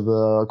 matches of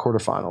the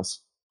quarterfinals.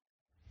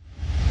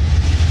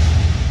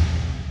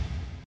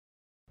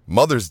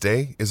 Mother's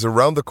Day is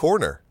around the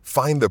corner.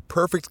 Find the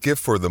perfect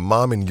gift for the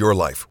mom in your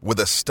life with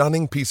a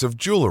stunning piece of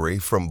jewelry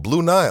from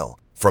Blue Nile.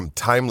 From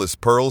timeless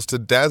pearls to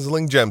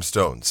dazzling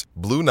gemstones,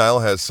 Blue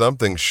Nile has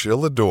something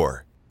she'll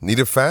adore. Need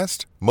it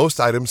fast? Most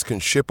items can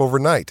ship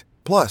overnight.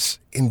 Plus,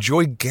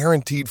 enjoy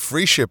guaranteed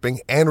free shipping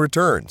and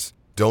returns.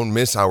 Don't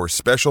miss our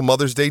special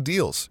Mother's Day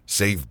deals.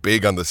 Save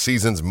big on the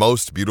season's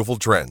most beautiful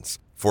trends.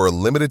 For a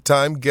limited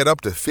time, get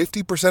up to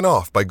 50%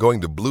 off by going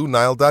to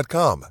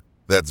BlueNile.com.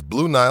 That's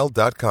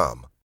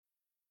BlueNile.com.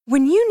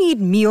 When you need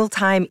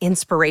mealtime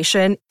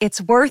inspiration, it's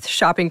worth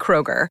shopping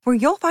Kroger, where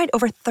you'll find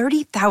over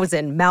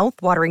 30,000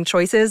 mouth-watering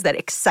choices that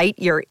excite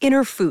your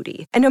inner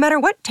foodie. And no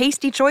matter what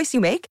tasty choice you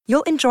make,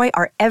 you'll enjoy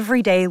our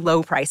everyday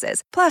low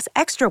prices, plus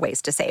extra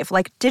ways to save,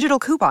 like digital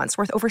coupons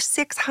worth over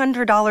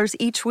 $600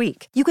 each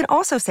week. You can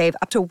also save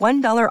up to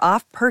 $1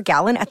 off per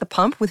gallon at the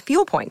pump with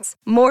fuel points.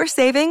 More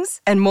savings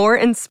and more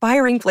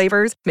inspiring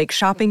flavors make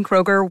shopping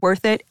Kroger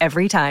worth it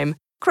every time.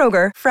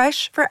 Kroger,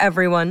 fresh for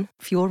everyone.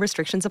 Fuel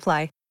restrictions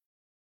apply.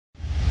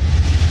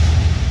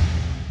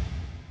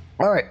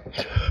 All right.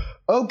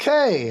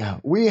 Okay.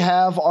 We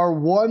have our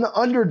one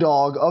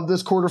underdog of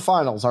this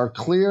quarterfinals. Our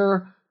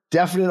clear,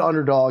 definite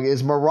underdog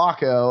is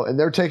Morocco, and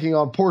they're taking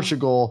on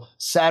Portugal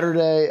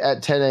Saturday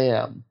at 10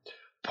 a.m.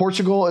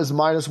 Portugal is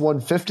minus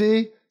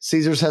 150.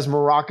 Caesars has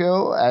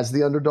Morocco as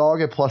the underdog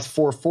at plus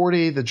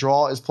 440. The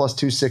draw is plus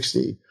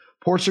 260.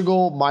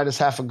 Portugal minus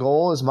half a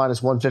goal is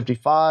minus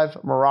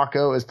 155.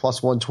 Morocco is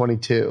plus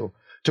 122.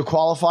 To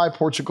qualify,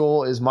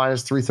 Portugal is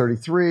minus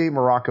 333.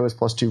 Morocco is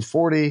plus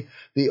 240.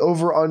 The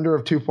over-under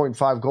of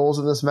 2.5 goals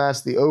in this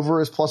match. The over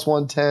is plus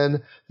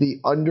 110. The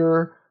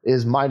under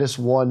is minus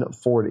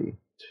 140.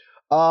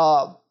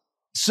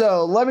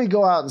 So let me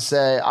go out and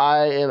say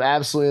I am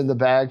absolutely in the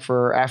bag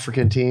for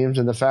African teams,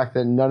 and the fact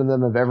that none of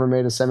them have ever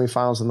made a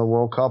semifinals in the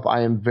World Cup,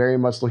 I am very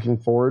much looking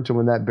forward to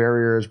when that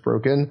barrier is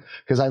broken,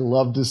 because I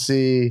love to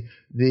see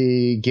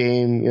the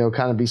game,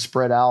 kind of be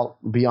spread out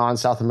beyond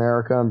South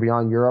America and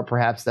beyond Europe.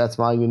 Perhaps that's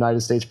my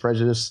United States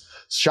prejudice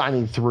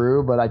shining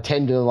through, but I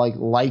tend to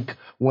like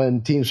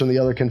when teams from the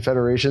other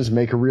confederations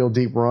make a real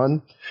deep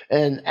run.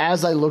 And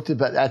as I looked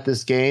at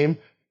this game,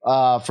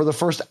 for the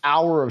first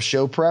hour of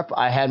show prep,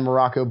 I had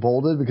Morocco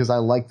bolded because I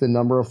like the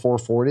number of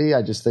 440.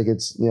 I just think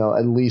it's,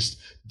 at least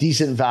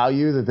decent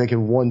value that they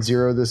can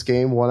 1-0 this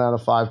game 1 out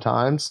of 5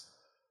 times.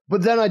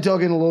 But then I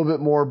dug in a little bit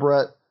more,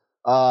 Brett,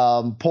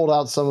 pulled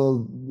out some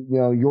of,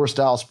 your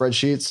style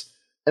spreadsheets.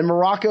 And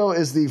Morocco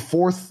is the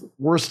 4th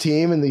worst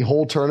team in the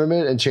whole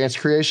tournament in chance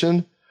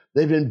creation.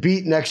 They've been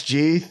beat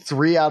XG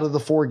 3 out of the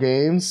 4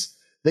 games.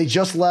 They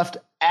just left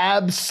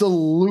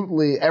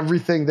absolutely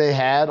everything they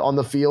had on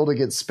the field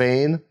against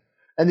Spain.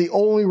 And the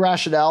only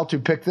rationale to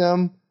pick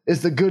them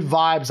is the good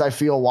vibes I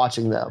feel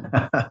watching them.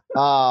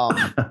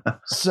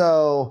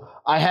 So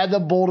I had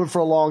them bolded for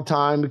a long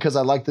time because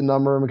I like the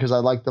number and because I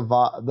like the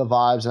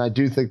vibes. And I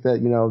do think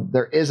that,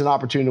 there is an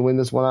opportunity to win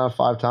this 1 out of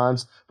 5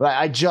 times. But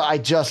I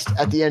just,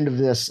 at the end of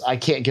this, I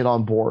can't get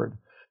on board.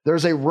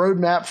 There's a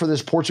roadmap for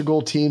this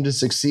Portugal team to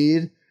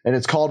succeed, and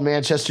it's called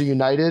Manchester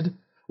United.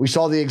 We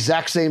saw the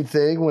exact same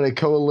thing when a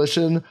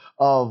coalition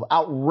of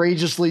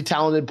outrageously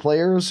talented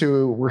players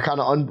who were kind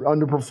of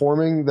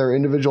underperforming their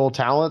individual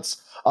talents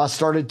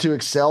started to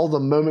excel the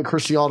moment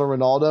Cristiano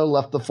Ronaldo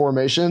left the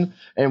formation.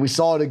 And we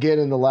saw it again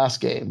in the last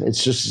game. It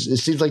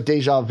seems like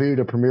deja vu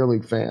to Premier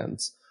League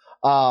fans.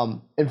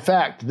 In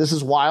fact, this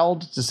is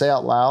wild to say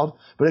out loud,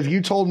 but if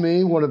you told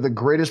me one of the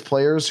greatest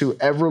players who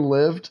ever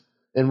lived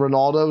in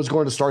Ronaldo was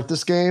going to start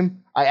this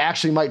game, I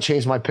actually might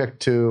change my pick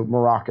to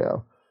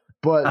Morocco.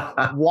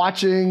 But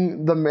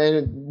watching the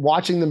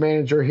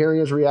manager,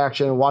 hearing his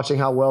reaction, and watching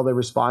how well they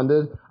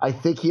responded, I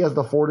think he has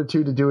the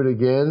fortitude to do it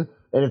again.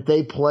 And if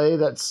they play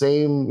that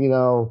same,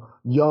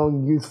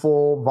 young,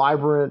 youthful,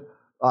 vibrant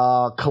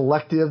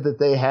collective that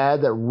they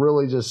had that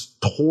really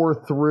just tore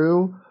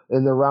through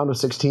in the round of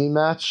 16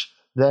 match,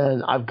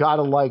 then I've got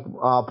to like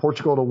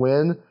Portugal to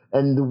win.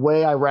 And the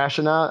way I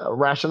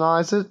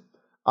rationalize it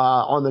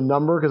on the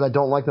number, because I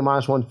don't like the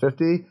minus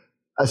 150,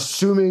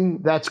 assuming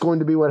that's going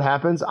to be what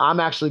happens,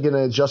 I'm actually going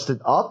to adjust it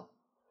up.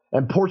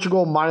 And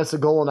Portugal minus a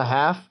goal and a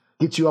half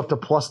gets you up to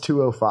plus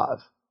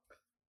 205.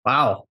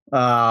 Wow.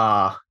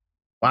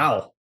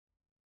 Wow.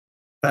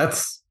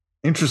 That's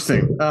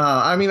interesting.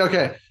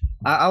 Okay.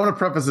 I want to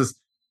preface this.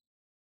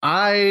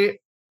 I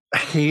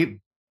hate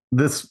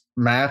this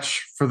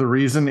match for the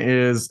reason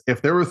is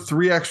if there were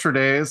 3 extra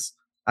days,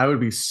 I would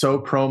be so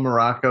pro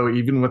Morocco,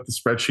 even with the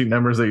spreadsheet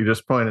numbers that you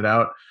just pointed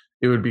out.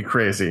 It would be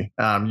crazy.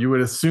 You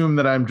would assume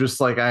that I'm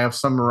just I have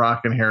some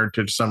Moroccan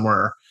heritage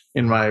somewhere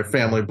in my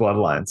family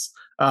bloodlines.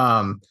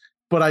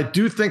 But I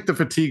do think the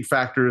fatigue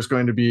factor is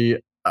going to be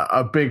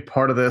a big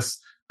part of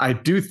this. I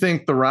do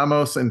think the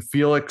Ramos and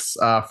Felix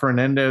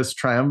Fernandez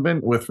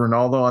triumvirate with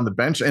Ronaldo on the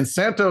bench, and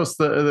Santos,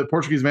 the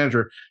Portuguese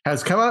manager,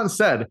 has come out and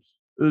said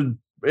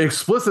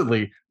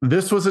explicitly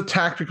this was a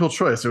tactical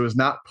choice. It was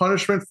not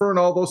punishment for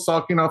Ronaldo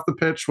sulking off the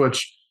pitch,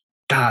 which,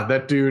 God,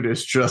 that dude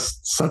is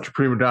just such a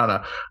prima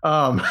donna.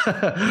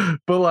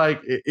 But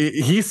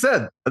he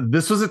said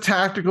this was a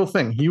tactical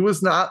thing. He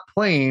was not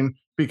playing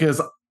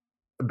because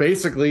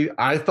basically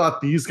I thought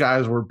these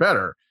guys were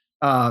better.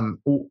 The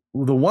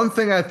one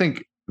thing I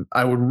think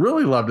I would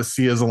really love to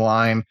see as a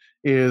line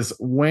is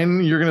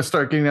when you're going to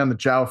start getting on the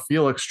João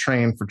Felix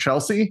train for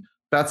Chelsea.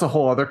 That's a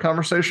whole other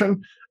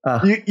conversation.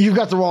 You've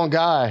got the wrong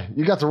guy.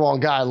 You got the wrong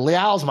guy.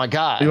 Leao's my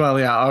guy. You want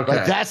Leao?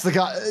 Okay. That's the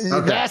guy.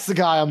 Okay. That's the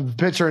guy I'm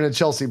picturing in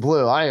Chelsea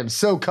blue. I am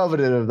so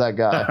coveted of that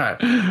guy.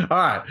 All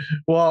right.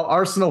 Well,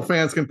 Arsenal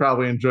fans can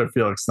probably enjoy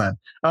Felix then.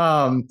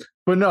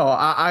 But no,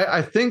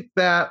 I think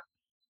that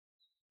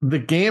the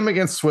game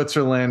against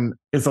Switzerland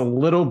is a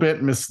little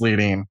bit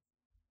misleading.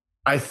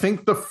 I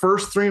think the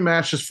first 3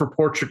 matches for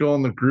Portugal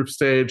in the group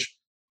stage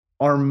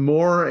are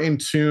more in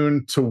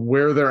tune to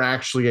where they're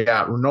actually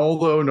at.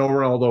 Ronaldo, no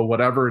Ronaldo,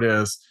 whatever it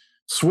is.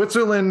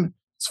 Switzerland's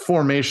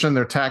formation,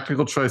 their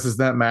tactical choices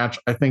that match,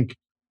 I think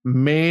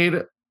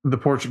made the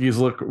Portuguese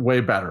look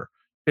way better.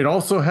 It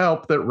also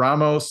helped that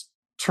Ramos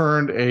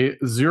turned a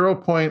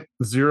 0.06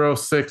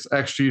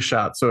 XG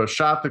shot. So a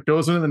shot that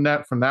goes into the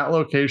net from that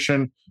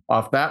location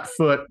off that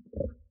foot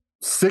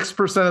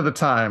 6% of the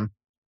time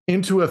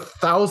into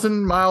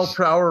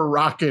 1,000-mile-per-hour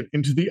rocket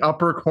into the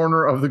upper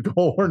corner of the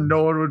goal where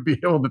no one would be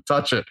able to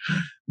touch it.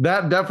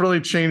 That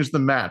definitely changed the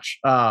match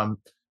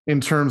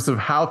in terms of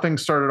how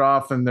things started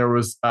off. And there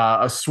was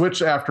a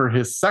switch after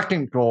his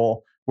second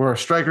goal where a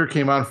striker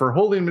came on for a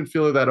holding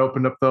midfielder that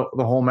opened up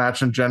the whole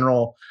match in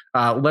general,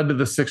 led to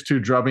the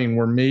 6-2 drubbing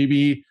where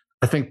maybe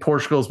I think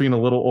Portugal is being a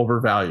little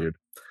overvalued.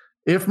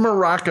 If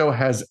Morocco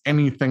has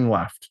anything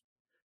left,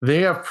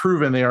 they have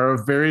proven they are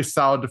a very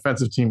solid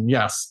defensive team.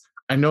 Yes,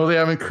 I know they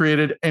haven't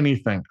created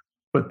anything,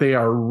 but they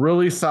are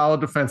really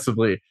solid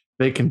defensively.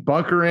 They can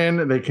bunker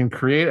in. They can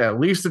create at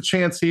least a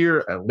chance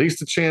here, at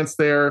least a chance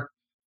there.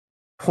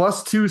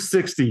 Plus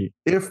 260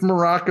 if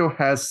Morocco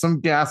has some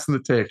gas in the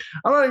tank.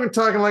 I'm not even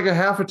talking like a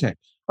half a tank.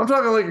 I'm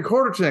talking like a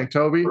quarter tank,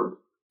 Toby.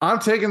 I'm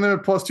taking them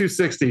at plus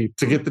 260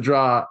 to get the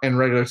draw in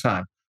regular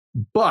time.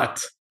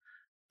 But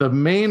the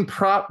main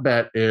prop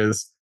bet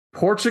is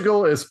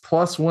Portugal is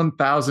plus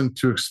 1,000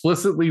 to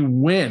explicitly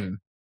win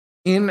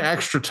in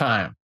extra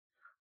time.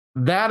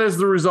 That is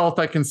the result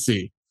I can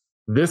see.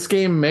 This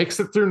game makes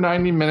it through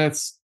 90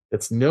 minutes.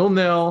 It's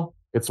 0-0.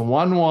 It's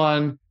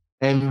 1-1.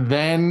 And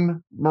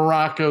then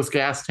Morocco's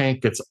gas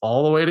tank gets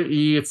all the way to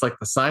E. It's like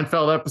the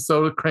Seinfeld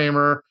episode of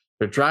Kramer.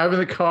 They're driving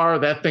the car.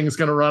 That thing's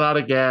going to run out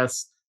of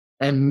gas.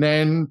 And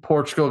then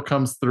Portugal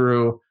comes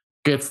through,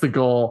 gets the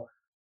goal.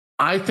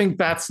 I think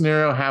that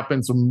scenario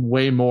happens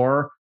way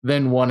more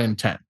than 1 in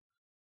 10.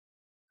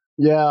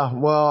 Yeah,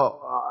 well,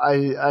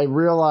 I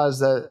realize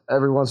that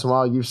every once in a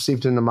while you've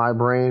seeped into my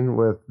brain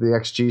with the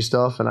XG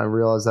stuff, and I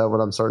realize that when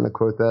I'm starting to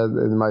quote that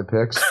in my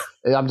picks.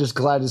 I'm just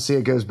glad to see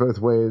it goes both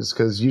ways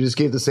because you just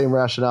gave the same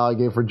rationale I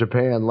gave for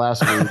Japan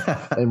last week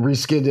and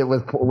reskinned it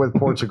with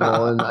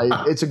Portugal, and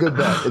it's a good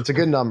bet. It's a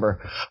good number.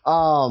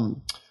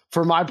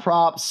 For my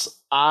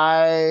props,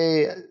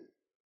 I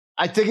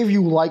think if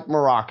you like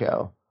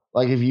Morocco,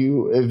 like if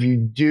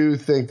you do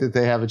think that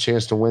they have a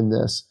chance to win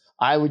this,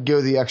 I would go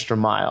the extra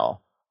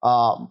mile.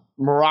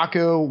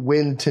 Morocco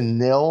win to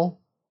 0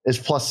 is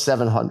plus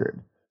 700.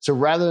 So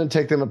rather than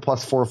take them at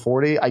plus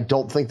 440, I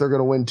don't think they're going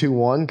to win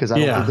 2-1 because I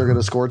don't think they're going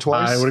to score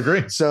twice. I would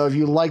agree. So if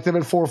you like them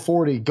at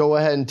 440, go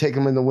ahead and take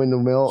them in the win to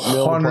nil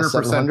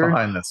 100%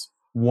 behind this.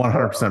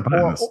 100%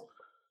 behind this.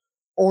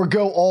 Or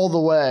go all the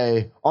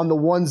way on the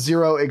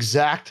 1-0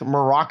 exact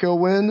Morocco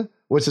win,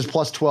 which is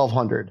plus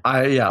 1,200.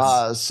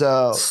 Yes.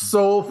 So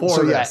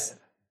for this.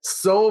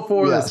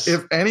 Yes.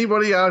 If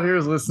anybody out here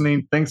is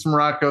listening, thinks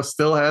Morocco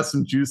still has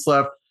some juice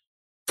left,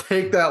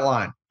 take that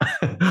line.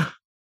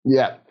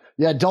 Yeah.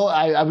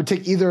 I would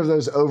take either of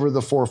those over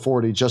the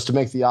 440 just to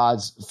make the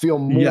odds feel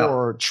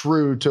more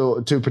true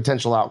to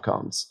potential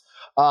outcomes.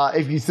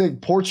 If you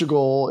think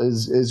Portugal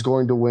is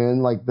going to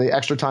win, like the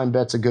extra time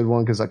bet's a good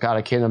one because I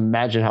can't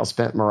imagine how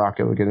spent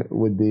Morocco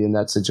would be in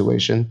that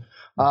situation.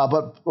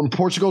 But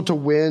Portugal to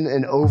win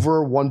and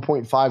over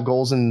 1.5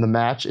 goals in the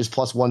match is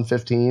plus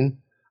 115.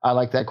 I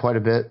like that quite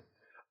a bit.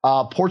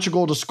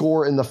 Portugal to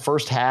score in the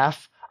first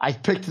half. I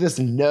picked this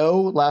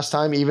last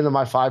time, even in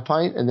my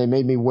 5-pint, and they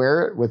made me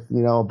wear it with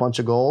a bunch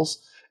of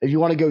goals. If you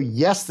want to go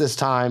yes this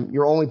time,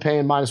 you're only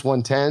paying minus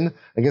 110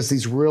 against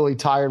these really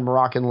tired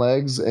Moroccan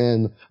legs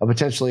and a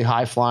potentially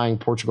high-flying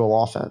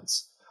Portugal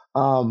offense.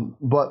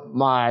 But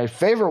my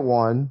favorite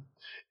one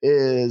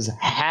is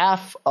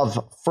half of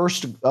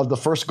the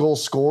first goal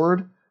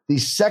scored. The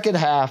second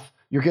half,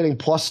 you're getting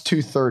plus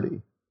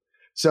 230.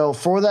 So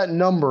for that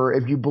number,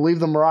 if you believe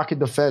the Moroccan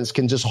defense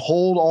can just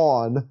hold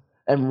on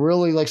and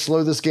really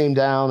slow this game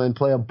down and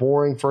play a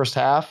boring first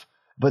half,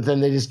 but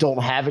then they just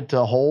don't have it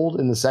to hold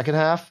in the second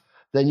half,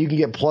 then you can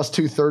get plus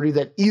 230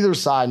 that either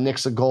side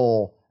nicks a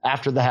goal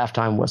after the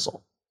halftime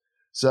whistle.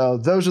 So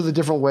those are the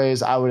different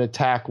ways I would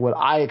attack what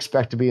I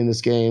expect to be in this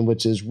game,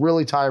 which is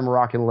really tired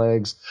Moroccan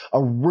legs,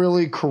 a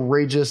really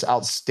courageous,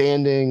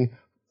 outstanding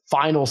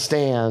final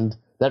stand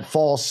that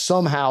falls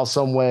somehow,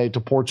 some way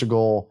to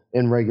Portugal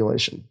in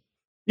regulation.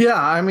 Yeah,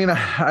 I mean,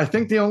 I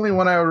think the only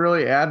one I would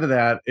really add to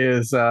that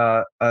is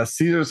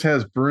Caesars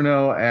has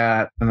Bruno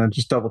at, and I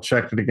just double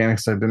checked it again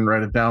because I didn't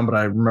write it down, but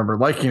I remember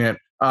liking it,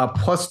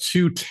 plus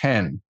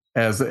 210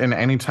 as an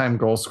anytime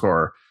goal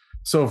scorer.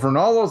 So if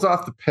Ronaldo's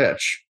off the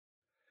pitch,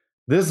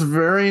 this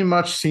very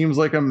much seems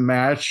like a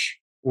match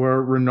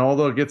where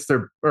Ronaldo gets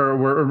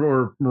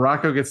where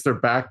Morocco gets their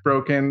back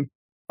broken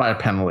by a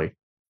penalty,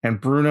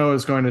 and Bruno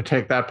is going to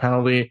take that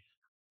penalty.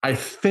 I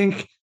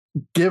think,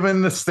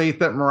 given the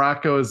state that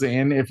Morocco is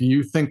in, if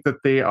you think that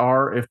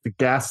if the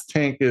gas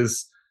tank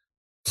is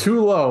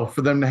too low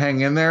for them to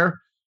hang in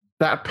there,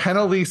 that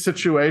penalty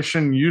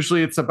situation,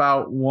 usually it's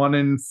about 1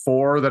 in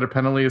 4 that a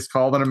penalty is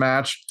called in a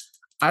match.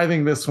 I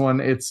think this one,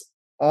 it's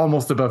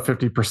almost above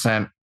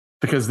 50%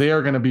 because they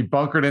are going to be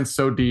bunkered in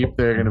so deep.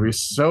 They're going to be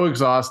so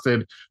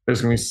exhausted.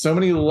 There's going to be so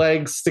many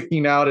legs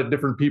sticking out at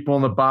different people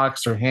in the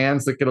box or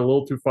hands that get a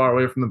little too far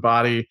away from the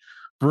body.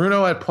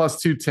 Bruno at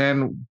plus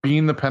 210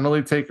 being the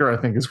penalty taker, I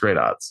think is great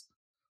odds.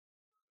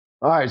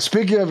 All right,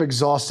 speaking of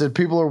exhausted,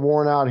 people are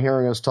worn out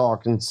hearing us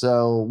talk, and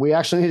so we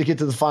actually need to get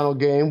to the final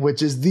game,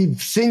 which is the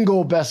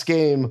single best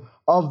game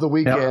of the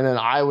weekend, and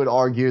I would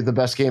argue the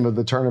best game of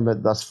the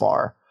tournament thus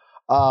far.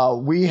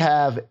 We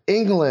have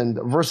England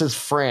versus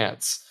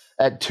France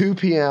at 2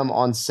 p.m.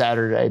 on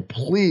Saturday.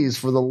 Please,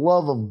 for the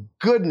love of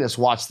goodness,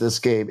 watch this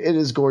game. It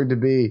is going to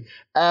be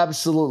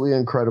absolutely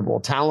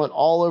incredible. Talent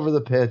all over the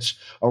pitch,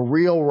 a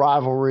real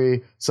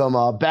rivalry,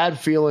 some bad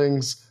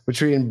feelings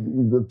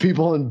between the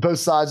people in both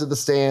sides of the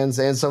stands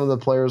and some of the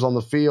players on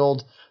the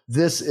field.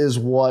 This is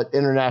what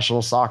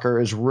international soccer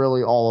is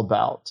really all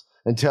about.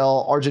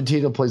 Until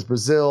Argentina plays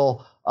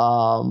Brazil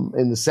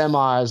in the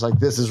semis, like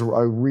this is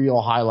a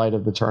real highlight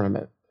of the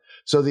tournament.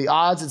 So the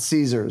odds at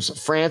Caesars,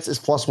 France is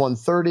plus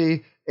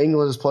 130,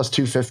 England is plus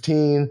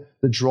 215,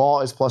 the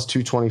draw is plus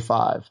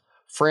 225.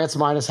 France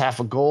minus half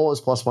a goal is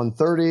plus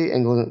 130,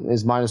 England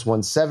is minus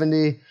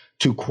 170.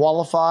 To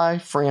qualify,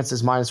 France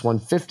is minus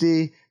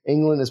 150,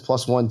 England is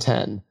plus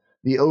 110.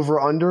 The over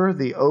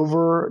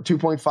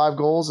 2.5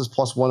 goals is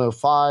plus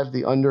 105.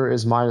 The under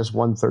is minus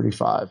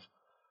 135.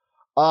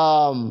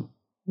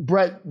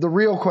 Brett, the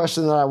real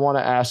question that I want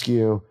to ask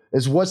you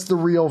is what's the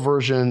real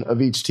version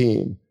of each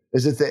team?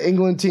 Is it the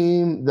England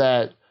team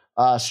that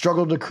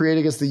struggled to create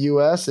against the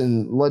U.S.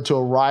 and led to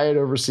a riot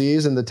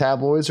overseas and the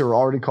tabloids who are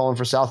already calling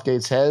for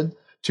Southgate's head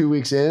 2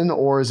 weeks in?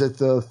 Or is it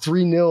the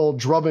 3-0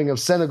 drubbing of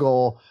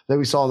Senegal that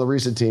we saw in the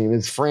recent team?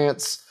 Is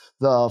France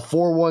the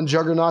 4-1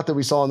 juggernaut that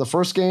we saw in the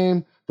first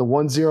game, the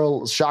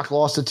 1-0 shock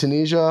loss to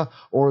Tunisia,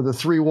 or the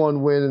 3-1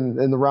 win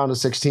in the round of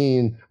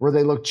 16 where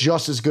they looked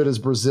just as good as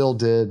Brazil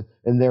did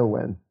in their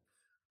win?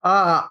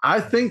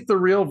 I think the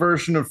real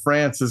version of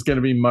France is going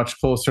to be much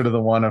closer to the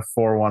one of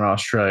 4-1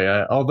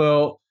 Australia.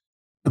 Although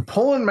the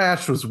Poland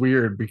match was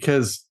weird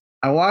because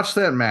I watched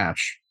that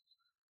match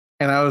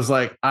and I was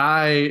like,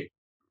 this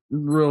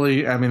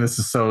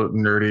is so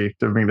nerdy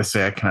of me to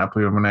say. I cannot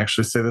believe I'm going to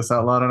actually say this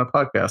out loud on a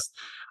podcast.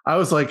 I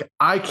was like,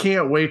 I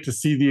can't wait to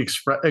see the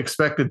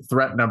expected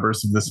threat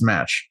numbers of this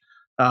match.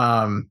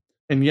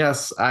 And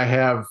yes, I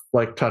have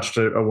touched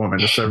a woman,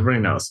 just so everybody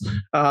knows.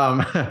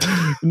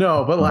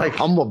 No, but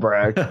humble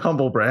brag,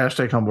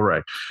 hashtag humble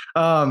brag.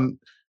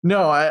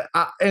 No,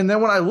 and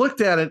then when I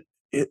looked at it,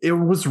 it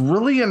was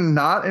really a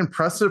not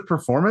impressive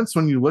performance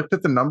when you looked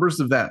at the numbers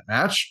of that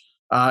match.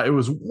 It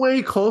was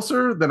way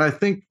closer than I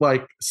think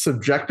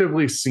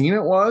subjectively seen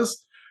it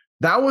was.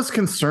 That was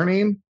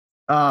concerning.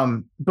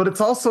 But it's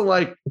also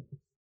I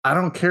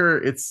don't care.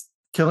 It's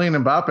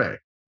Kylian Mbappe.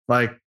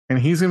 And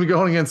he's going to be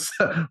going against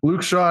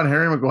Luke Shaw and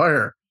Harry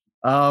Maguire.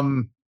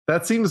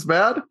 That seems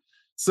bad.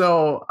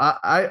 So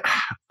I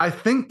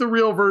think the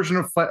real version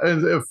of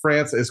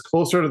France is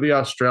closer to the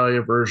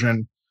Australia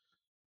version.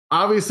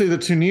 Obviously, the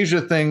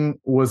Tunisia thing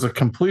was a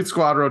complete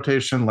squad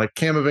rotation.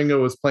 Camavinga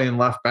was playing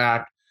left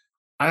back.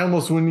 I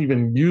almost wouldn't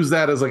even use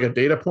that as a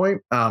data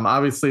point.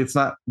 Obviously, it's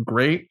not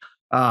great.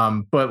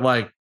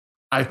 But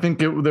I think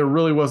there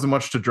really wasn't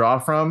much to draw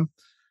from.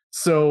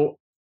 So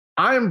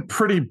I'm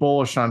pretty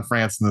bullish on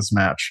France in this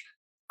match.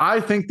 I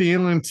think the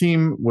England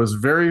team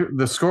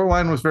the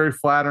scoreline was very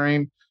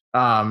flattering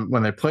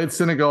when they played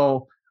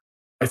Senegal.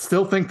 I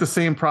still think the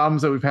same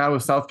problems that we've had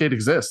with Southgate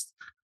exist.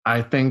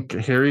 I think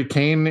Harry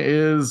Kane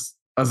is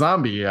a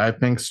zombie. I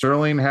think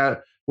Sterling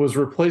was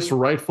replaced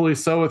rightfully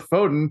so with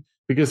Foden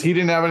because he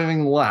didn't have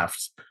anything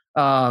left.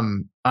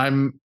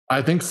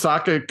 I think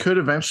Saka could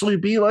eventually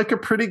be a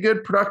pretty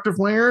good productive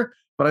winger,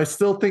 but I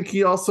still think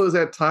he also is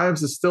at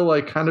times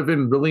still kind of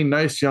in really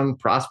nice young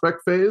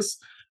prospect phase.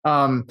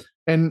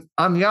 And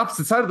on the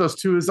opposite side of those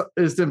two is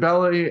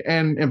Dembele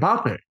and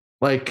Mbappe.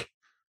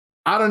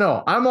 I don't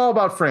know. I'm all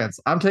about France.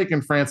 I'm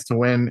taking France to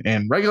win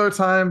in regular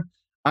time.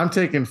 I'm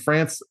taking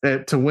France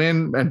to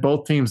win and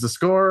both teams to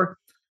score.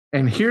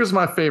 And here's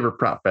my favorite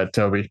prop bet,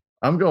 Toby.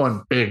 I'm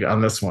going big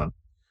on this one.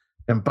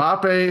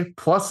 Mbappe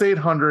plus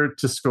 800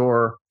 to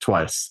score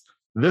twice.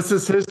 This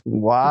is his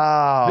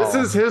This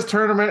is his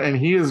tournament, and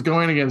he is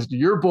going against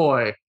your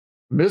boy,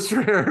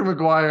 Mr. Harry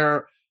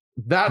Maguire.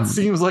 That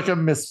seems like a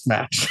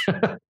mismatch.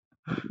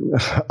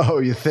 Oh,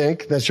 you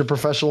think? That's your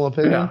professional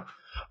opinion?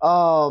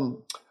 Yeah.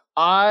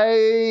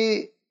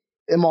 I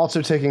am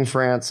also taking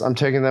France. I'm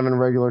taking them in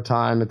regular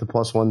time at the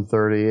plus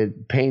 130.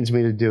 It pains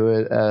me to do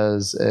it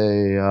as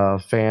a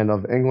fan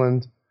of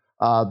England.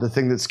 The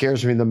thing that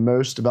scares me the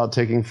most about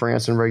taking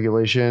France in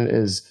regulation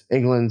is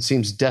England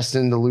seems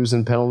destined to lose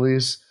in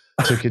penalties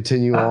to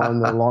continue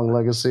on the long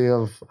legacy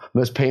of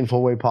most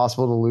painful way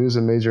possible to lose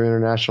in major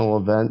international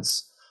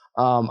events.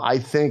 I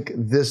think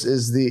this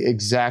is the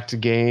exact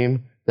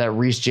game that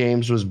Reece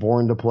James was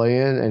born to play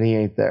in, and he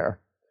ain't there.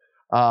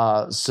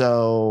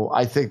 So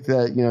I think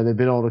that, they've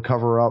been able to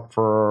cover up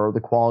for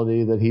the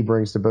quality that he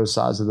brings to both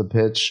sides of the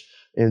pitch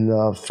in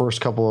the first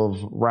couple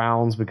of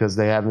rounds, because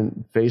they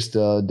haven't faced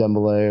a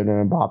Dembele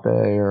or an Mbappe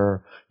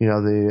or,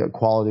 the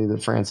quality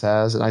that France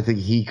has. And I think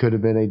he could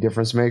have been a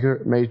difference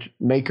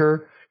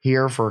maker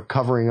here for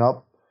covering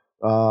up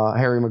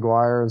Harry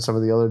Maguire and some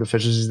of the other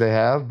deficiencies they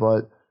have.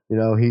 But,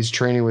 he's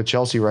training with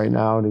Chelsea right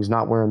now and he's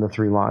not wearing the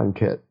 3-line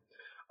kit.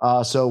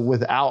 So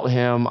without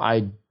him,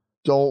 I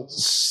don't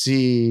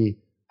see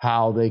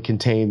how they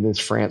contain this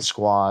France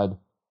squad,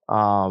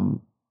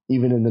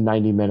 even in the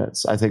 90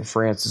 minutes. I think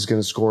France is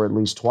going to score at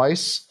least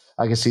twice.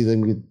 I can see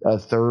them get a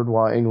third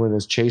while England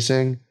is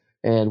chasing.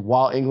 And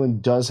while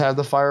England does have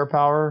the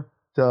firepower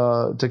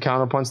to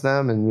counterpunch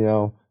them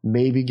and,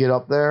 maybe get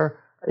up there,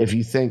 if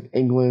you think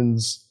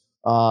England's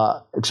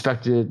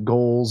expected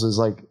goals is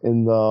like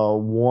in the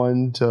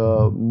 1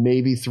 to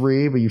maybe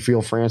 3, but you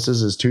feel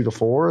France's is 2 to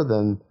 4,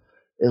 then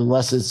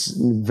unless it's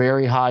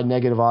very high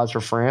negative odds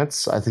for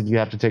France, I think you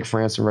have to take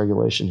France in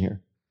regulation here.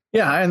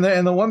 Yeah,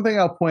 and the one thing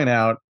I'll point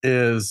out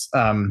is,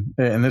 and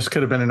this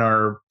could have been in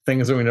our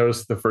things that we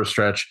noticed the first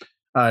stretch,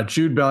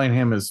 Jude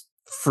Bellingham is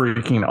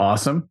freaking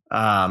awesome.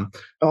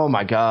 Oh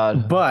my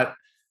God. But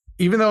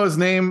even though his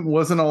name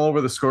wasn't all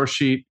over the score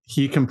sheet,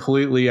 he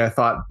completely, I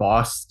thought,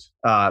 bossed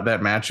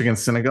that match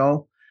against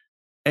Senegal.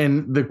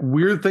 And the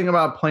weird thing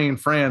about playing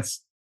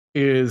France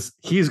is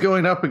he's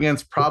going up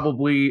against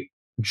probably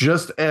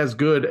just as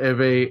good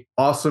of a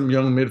awesome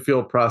young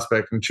midfield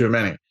prospect in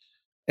Tchouaméni.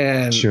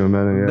 And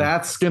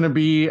that's going to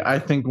be, I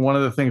think, one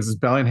of the things is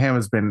Bellingham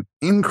has been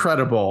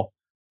incredible,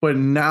 but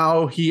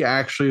now he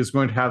actually is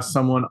going to have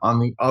someone on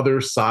the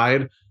other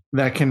side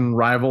that can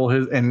rival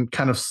his and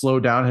kind of slow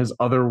down his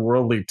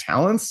otherworldly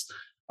talents.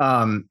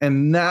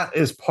 And that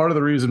is part of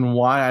the reason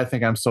why I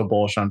think I'm so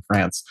bullish on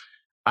France.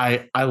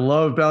 I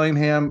love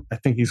Bellingham. I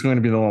think he's going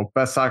to be one of the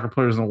best soccer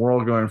players in the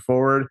world going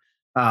forward.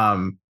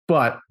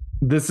 But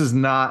this is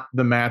not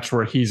the match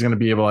where he's going to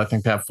be able, I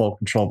think, to have full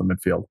control of the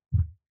midfield.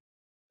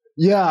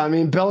 Yeah, I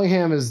mean,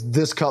 Bellingham is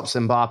this cup's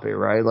Mbappe,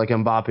 right? Like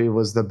Mbappe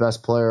was the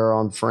best player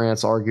on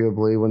France,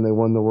 arguably, when they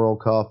won the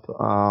World Cup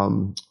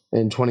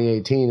in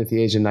 2018 at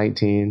the age of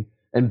 19.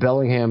 And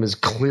Bellingham is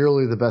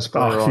clearly the best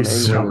player on England.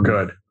 He's so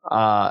good.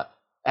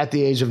 At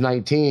the age of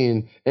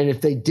 19. And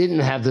if they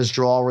didn't have this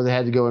draw where they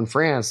had to go in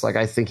France, like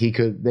I think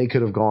they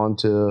could have gone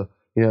to,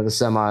 the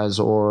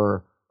semis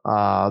or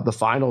the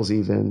finals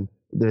even.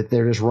 That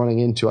they're just running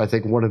into, I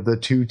think, one of the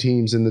two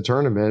teams in the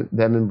tournament,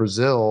 them in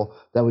Brazil,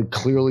 that would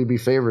clearly be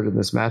favored in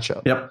this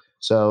matchup. Yep.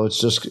 So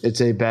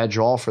it's a bad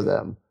draw for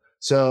them.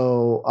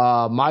 So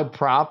my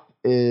prop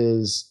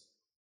is,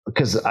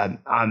 because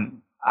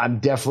I'm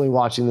definitely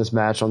watching this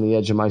match on the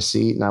edge of my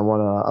seat, and I want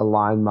to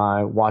align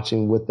my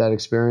watching with that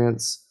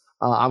experience.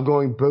 I'm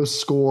going both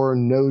score,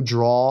 no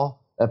draw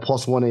at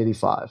plus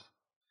 185.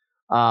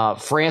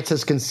 France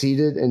has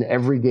conceded in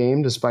every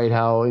game, despite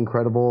how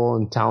incredible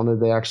and talented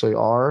they actually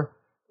are.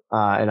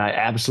 And I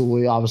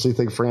absolutely, obviously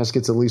think France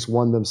gets at least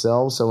one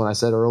themselves. So when I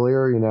said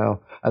earlier,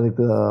 I think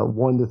the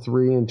 1 to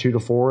 3 and 2 to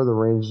 4, the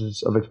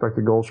ranges of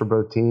expected goals for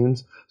both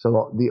teams.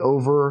 So the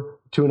over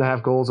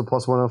 2.5 goals at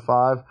plus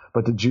 105,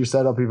 but to juice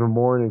that up even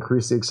more and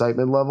increase the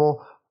excitement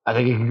level, I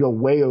think it could go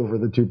way over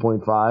the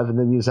 2.5. And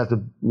then you just have to,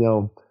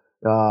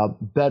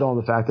 bet on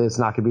the fact that it's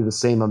not going to be the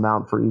same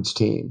amount for each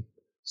team.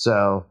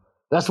 So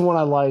that's the one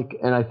I like,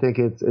 and I think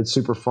it's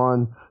super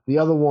fun. The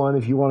other one,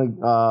 if you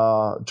want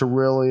to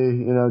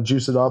really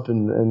juice it up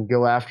and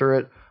go after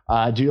it,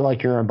 I do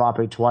like your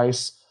Mbappe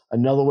twice.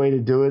 Another way to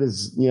do it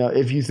is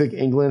if you think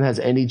England has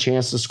any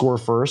chance to score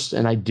first,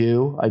 and I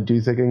do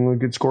think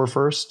England could score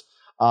first.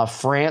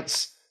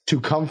 France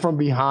to come from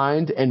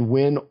behind and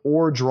win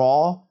or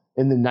draw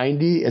in the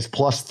 90 is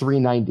plus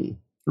 390.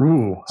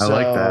 Ooh, I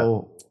like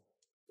that.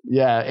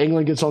 Yeah,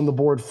 England gets on the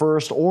board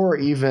first, or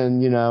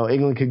even,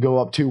 England could go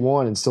up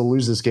 2-1 and still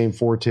lose this game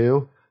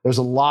 4-2. There's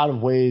a lot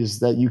of ways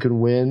that you can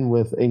win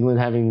with England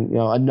having,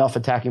 enough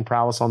attacking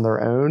prowess on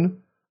their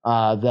own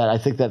that I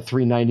think that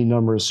 390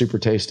 number is super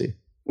tasty.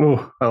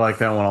 Ooh, I like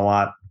that one a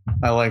lot.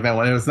 I like that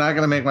one. It's not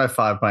going to make my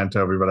 5-pint,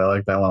 Toby, but I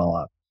like that one a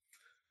lot.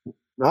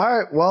 All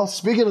right. Well,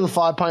 speaking of the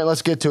 5-pint,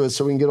 let's get to it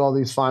so we can get all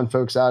these fine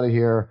folks out of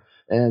here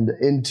and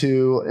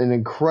into an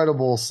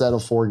incredible set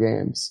of 4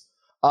 games.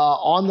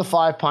 On the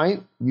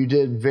 5-pint, you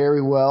did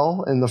very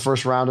well in the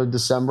first round of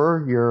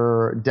December.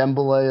 Your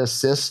Dembele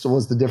assist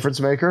was the difference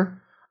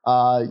maker.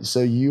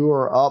 So you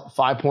are up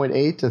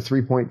 5.8 to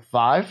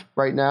 3.5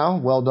 right now.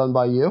 Well done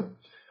by you.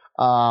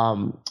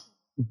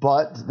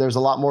 But there's a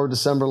lot more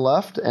December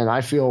left, and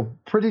I feel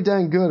pretty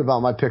dang good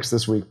about my picks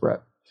this week,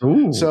 Brett.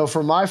 Ooh. So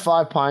for my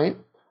 5-pint,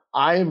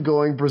 I am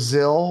going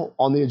Brazil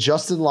on the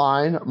adjusted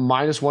line,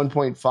 minus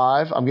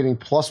 1.5. I'm getting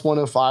plus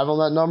 105 on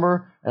that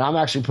number, and I'm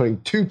actually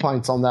putting 2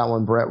 pints on that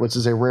one, Brett, which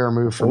is a rare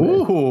move for me.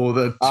 Ooh,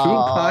 the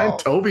 2-pint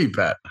Toby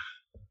bet.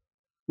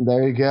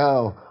 There you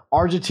go.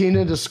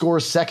 Argentina to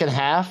score second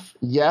half,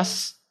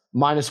 yes,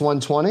 minus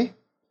 120.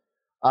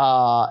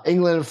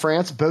 England and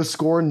France both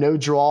score, no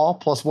draw,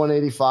 plus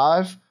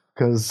 185,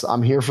 because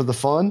I'm here for the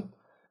fun.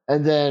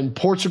 And then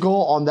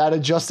Portugal on that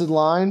adjusted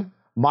line,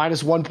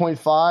 minus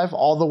 1.5,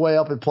 all the way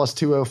up at plus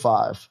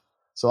 205.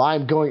 So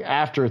I'm going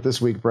after it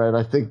this week, Brett.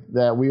 I think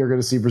that we are going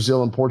to see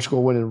Brazil and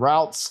Portugal winning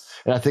routes,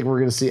 and I think we're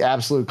going to see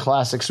absolute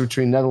classics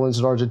between Netherlands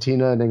and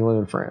Argentina and England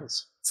and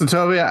France. So,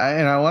 Toby,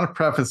 I want to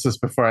preface this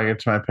before I get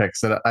to my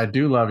picks that I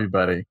do love you,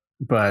 buddy.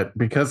 But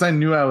because I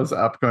knew I was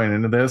up going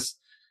into this,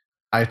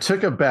 I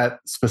took a bet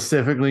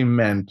specifically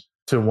meant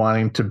to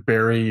wanting to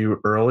bury you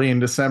early in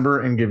December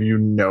and give you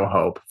no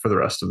hope for the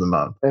rest of the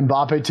month.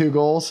 Mbappe 2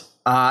 goals?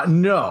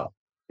 No.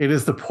 It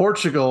is the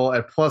Portugal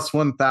at plus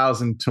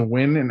 1,000 to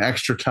win in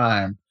extra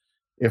time.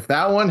 If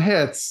that one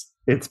hits,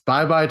 it's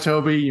bye-bye,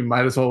 Toby. You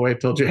might as well wait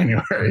till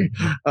January.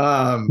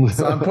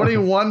 So I'm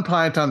putting 1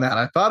 pint on that.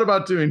 I thought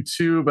about doing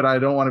 2, but I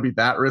don't want to be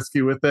that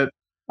risky with it.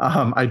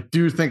 I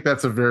do think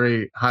that's a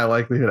very high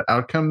likelihood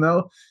outcome,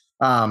 though.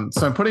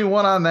 So I'm putting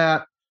 1 on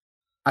that.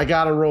 I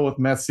got to roll with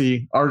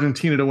Messi.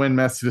 Argentina to win,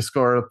 Messi to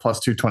score plus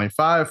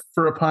 225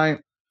 for a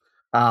pint.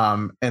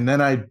 And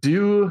then I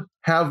do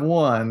have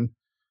 1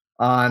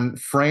 on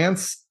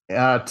France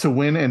to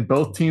win and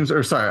both teams,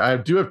 I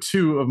do have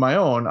 2 of my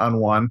own on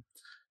 1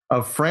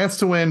 of France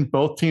to win,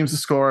 both teams to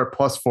score at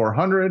plus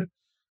 400.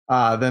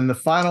 Then the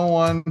final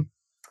one, I'm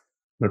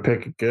going to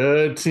pick a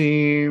good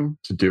team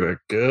to do a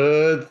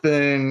good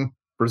thing.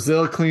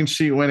 Brazil clean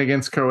sheet win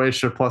against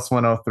Croatia plus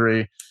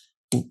 103.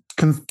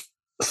 Can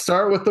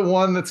start with the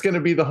one that's going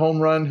to be the home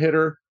run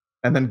hitter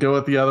and then go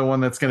with the other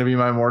one that's going to be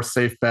my more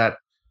safe bet.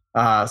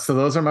 So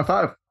those are my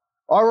 5.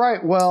 All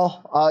right.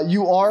 Well,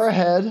 you are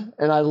ahead,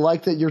 and I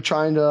like that you're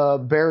trying to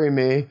bury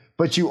me,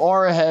 but you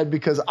are ahead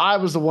because I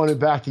was the one who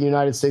backed the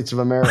United States of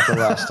America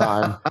last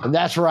time. And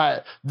that's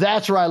right.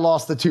 That's where I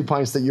lost the 2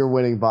 pints that you're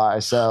winning by.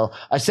 So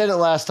I said it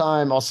last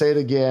time. I'll say it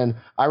again.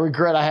 I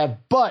regret I had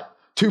but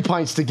 2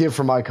 pints to give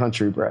for my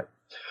country, Brett.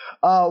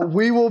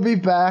 We will be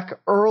back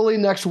early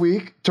next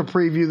week to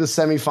preview the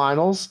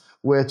semifinals,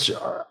 which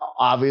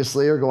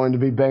obviously are going to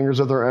be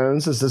bangers of their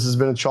own since this has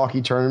been a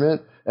chalky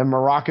tournament. And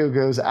Morocco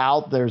goes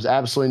out. There's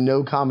absolutely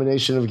no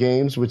combination of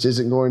games, which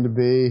isn't going to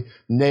be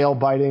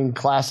nail-biting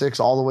classics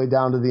all the way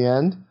down to the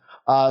end.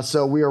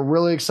 So we are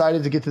really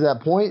excited to get to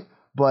that point.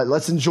 But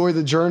let's enjoy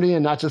the journey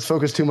and not just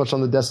focus too much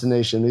on the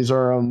destination. These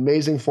are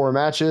amazing 4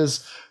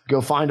 matches.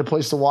 Go find a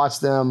place to watch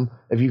them.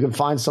 If you can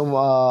find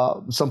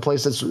some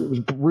place that's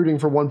rooting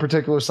for one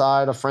particular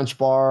side, a French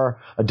bar,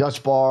 a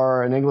Dutch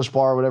bar, an English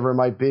bar, whatever it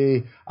might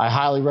be, I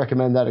highly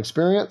recommend that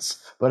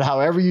experience. But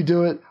however you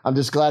do it, I'm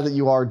just glad that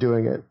you are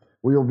doing it.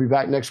 We will be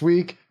back next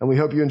week, and we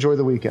hope you enjoy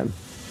the weekend.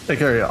 Take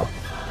care, y'all.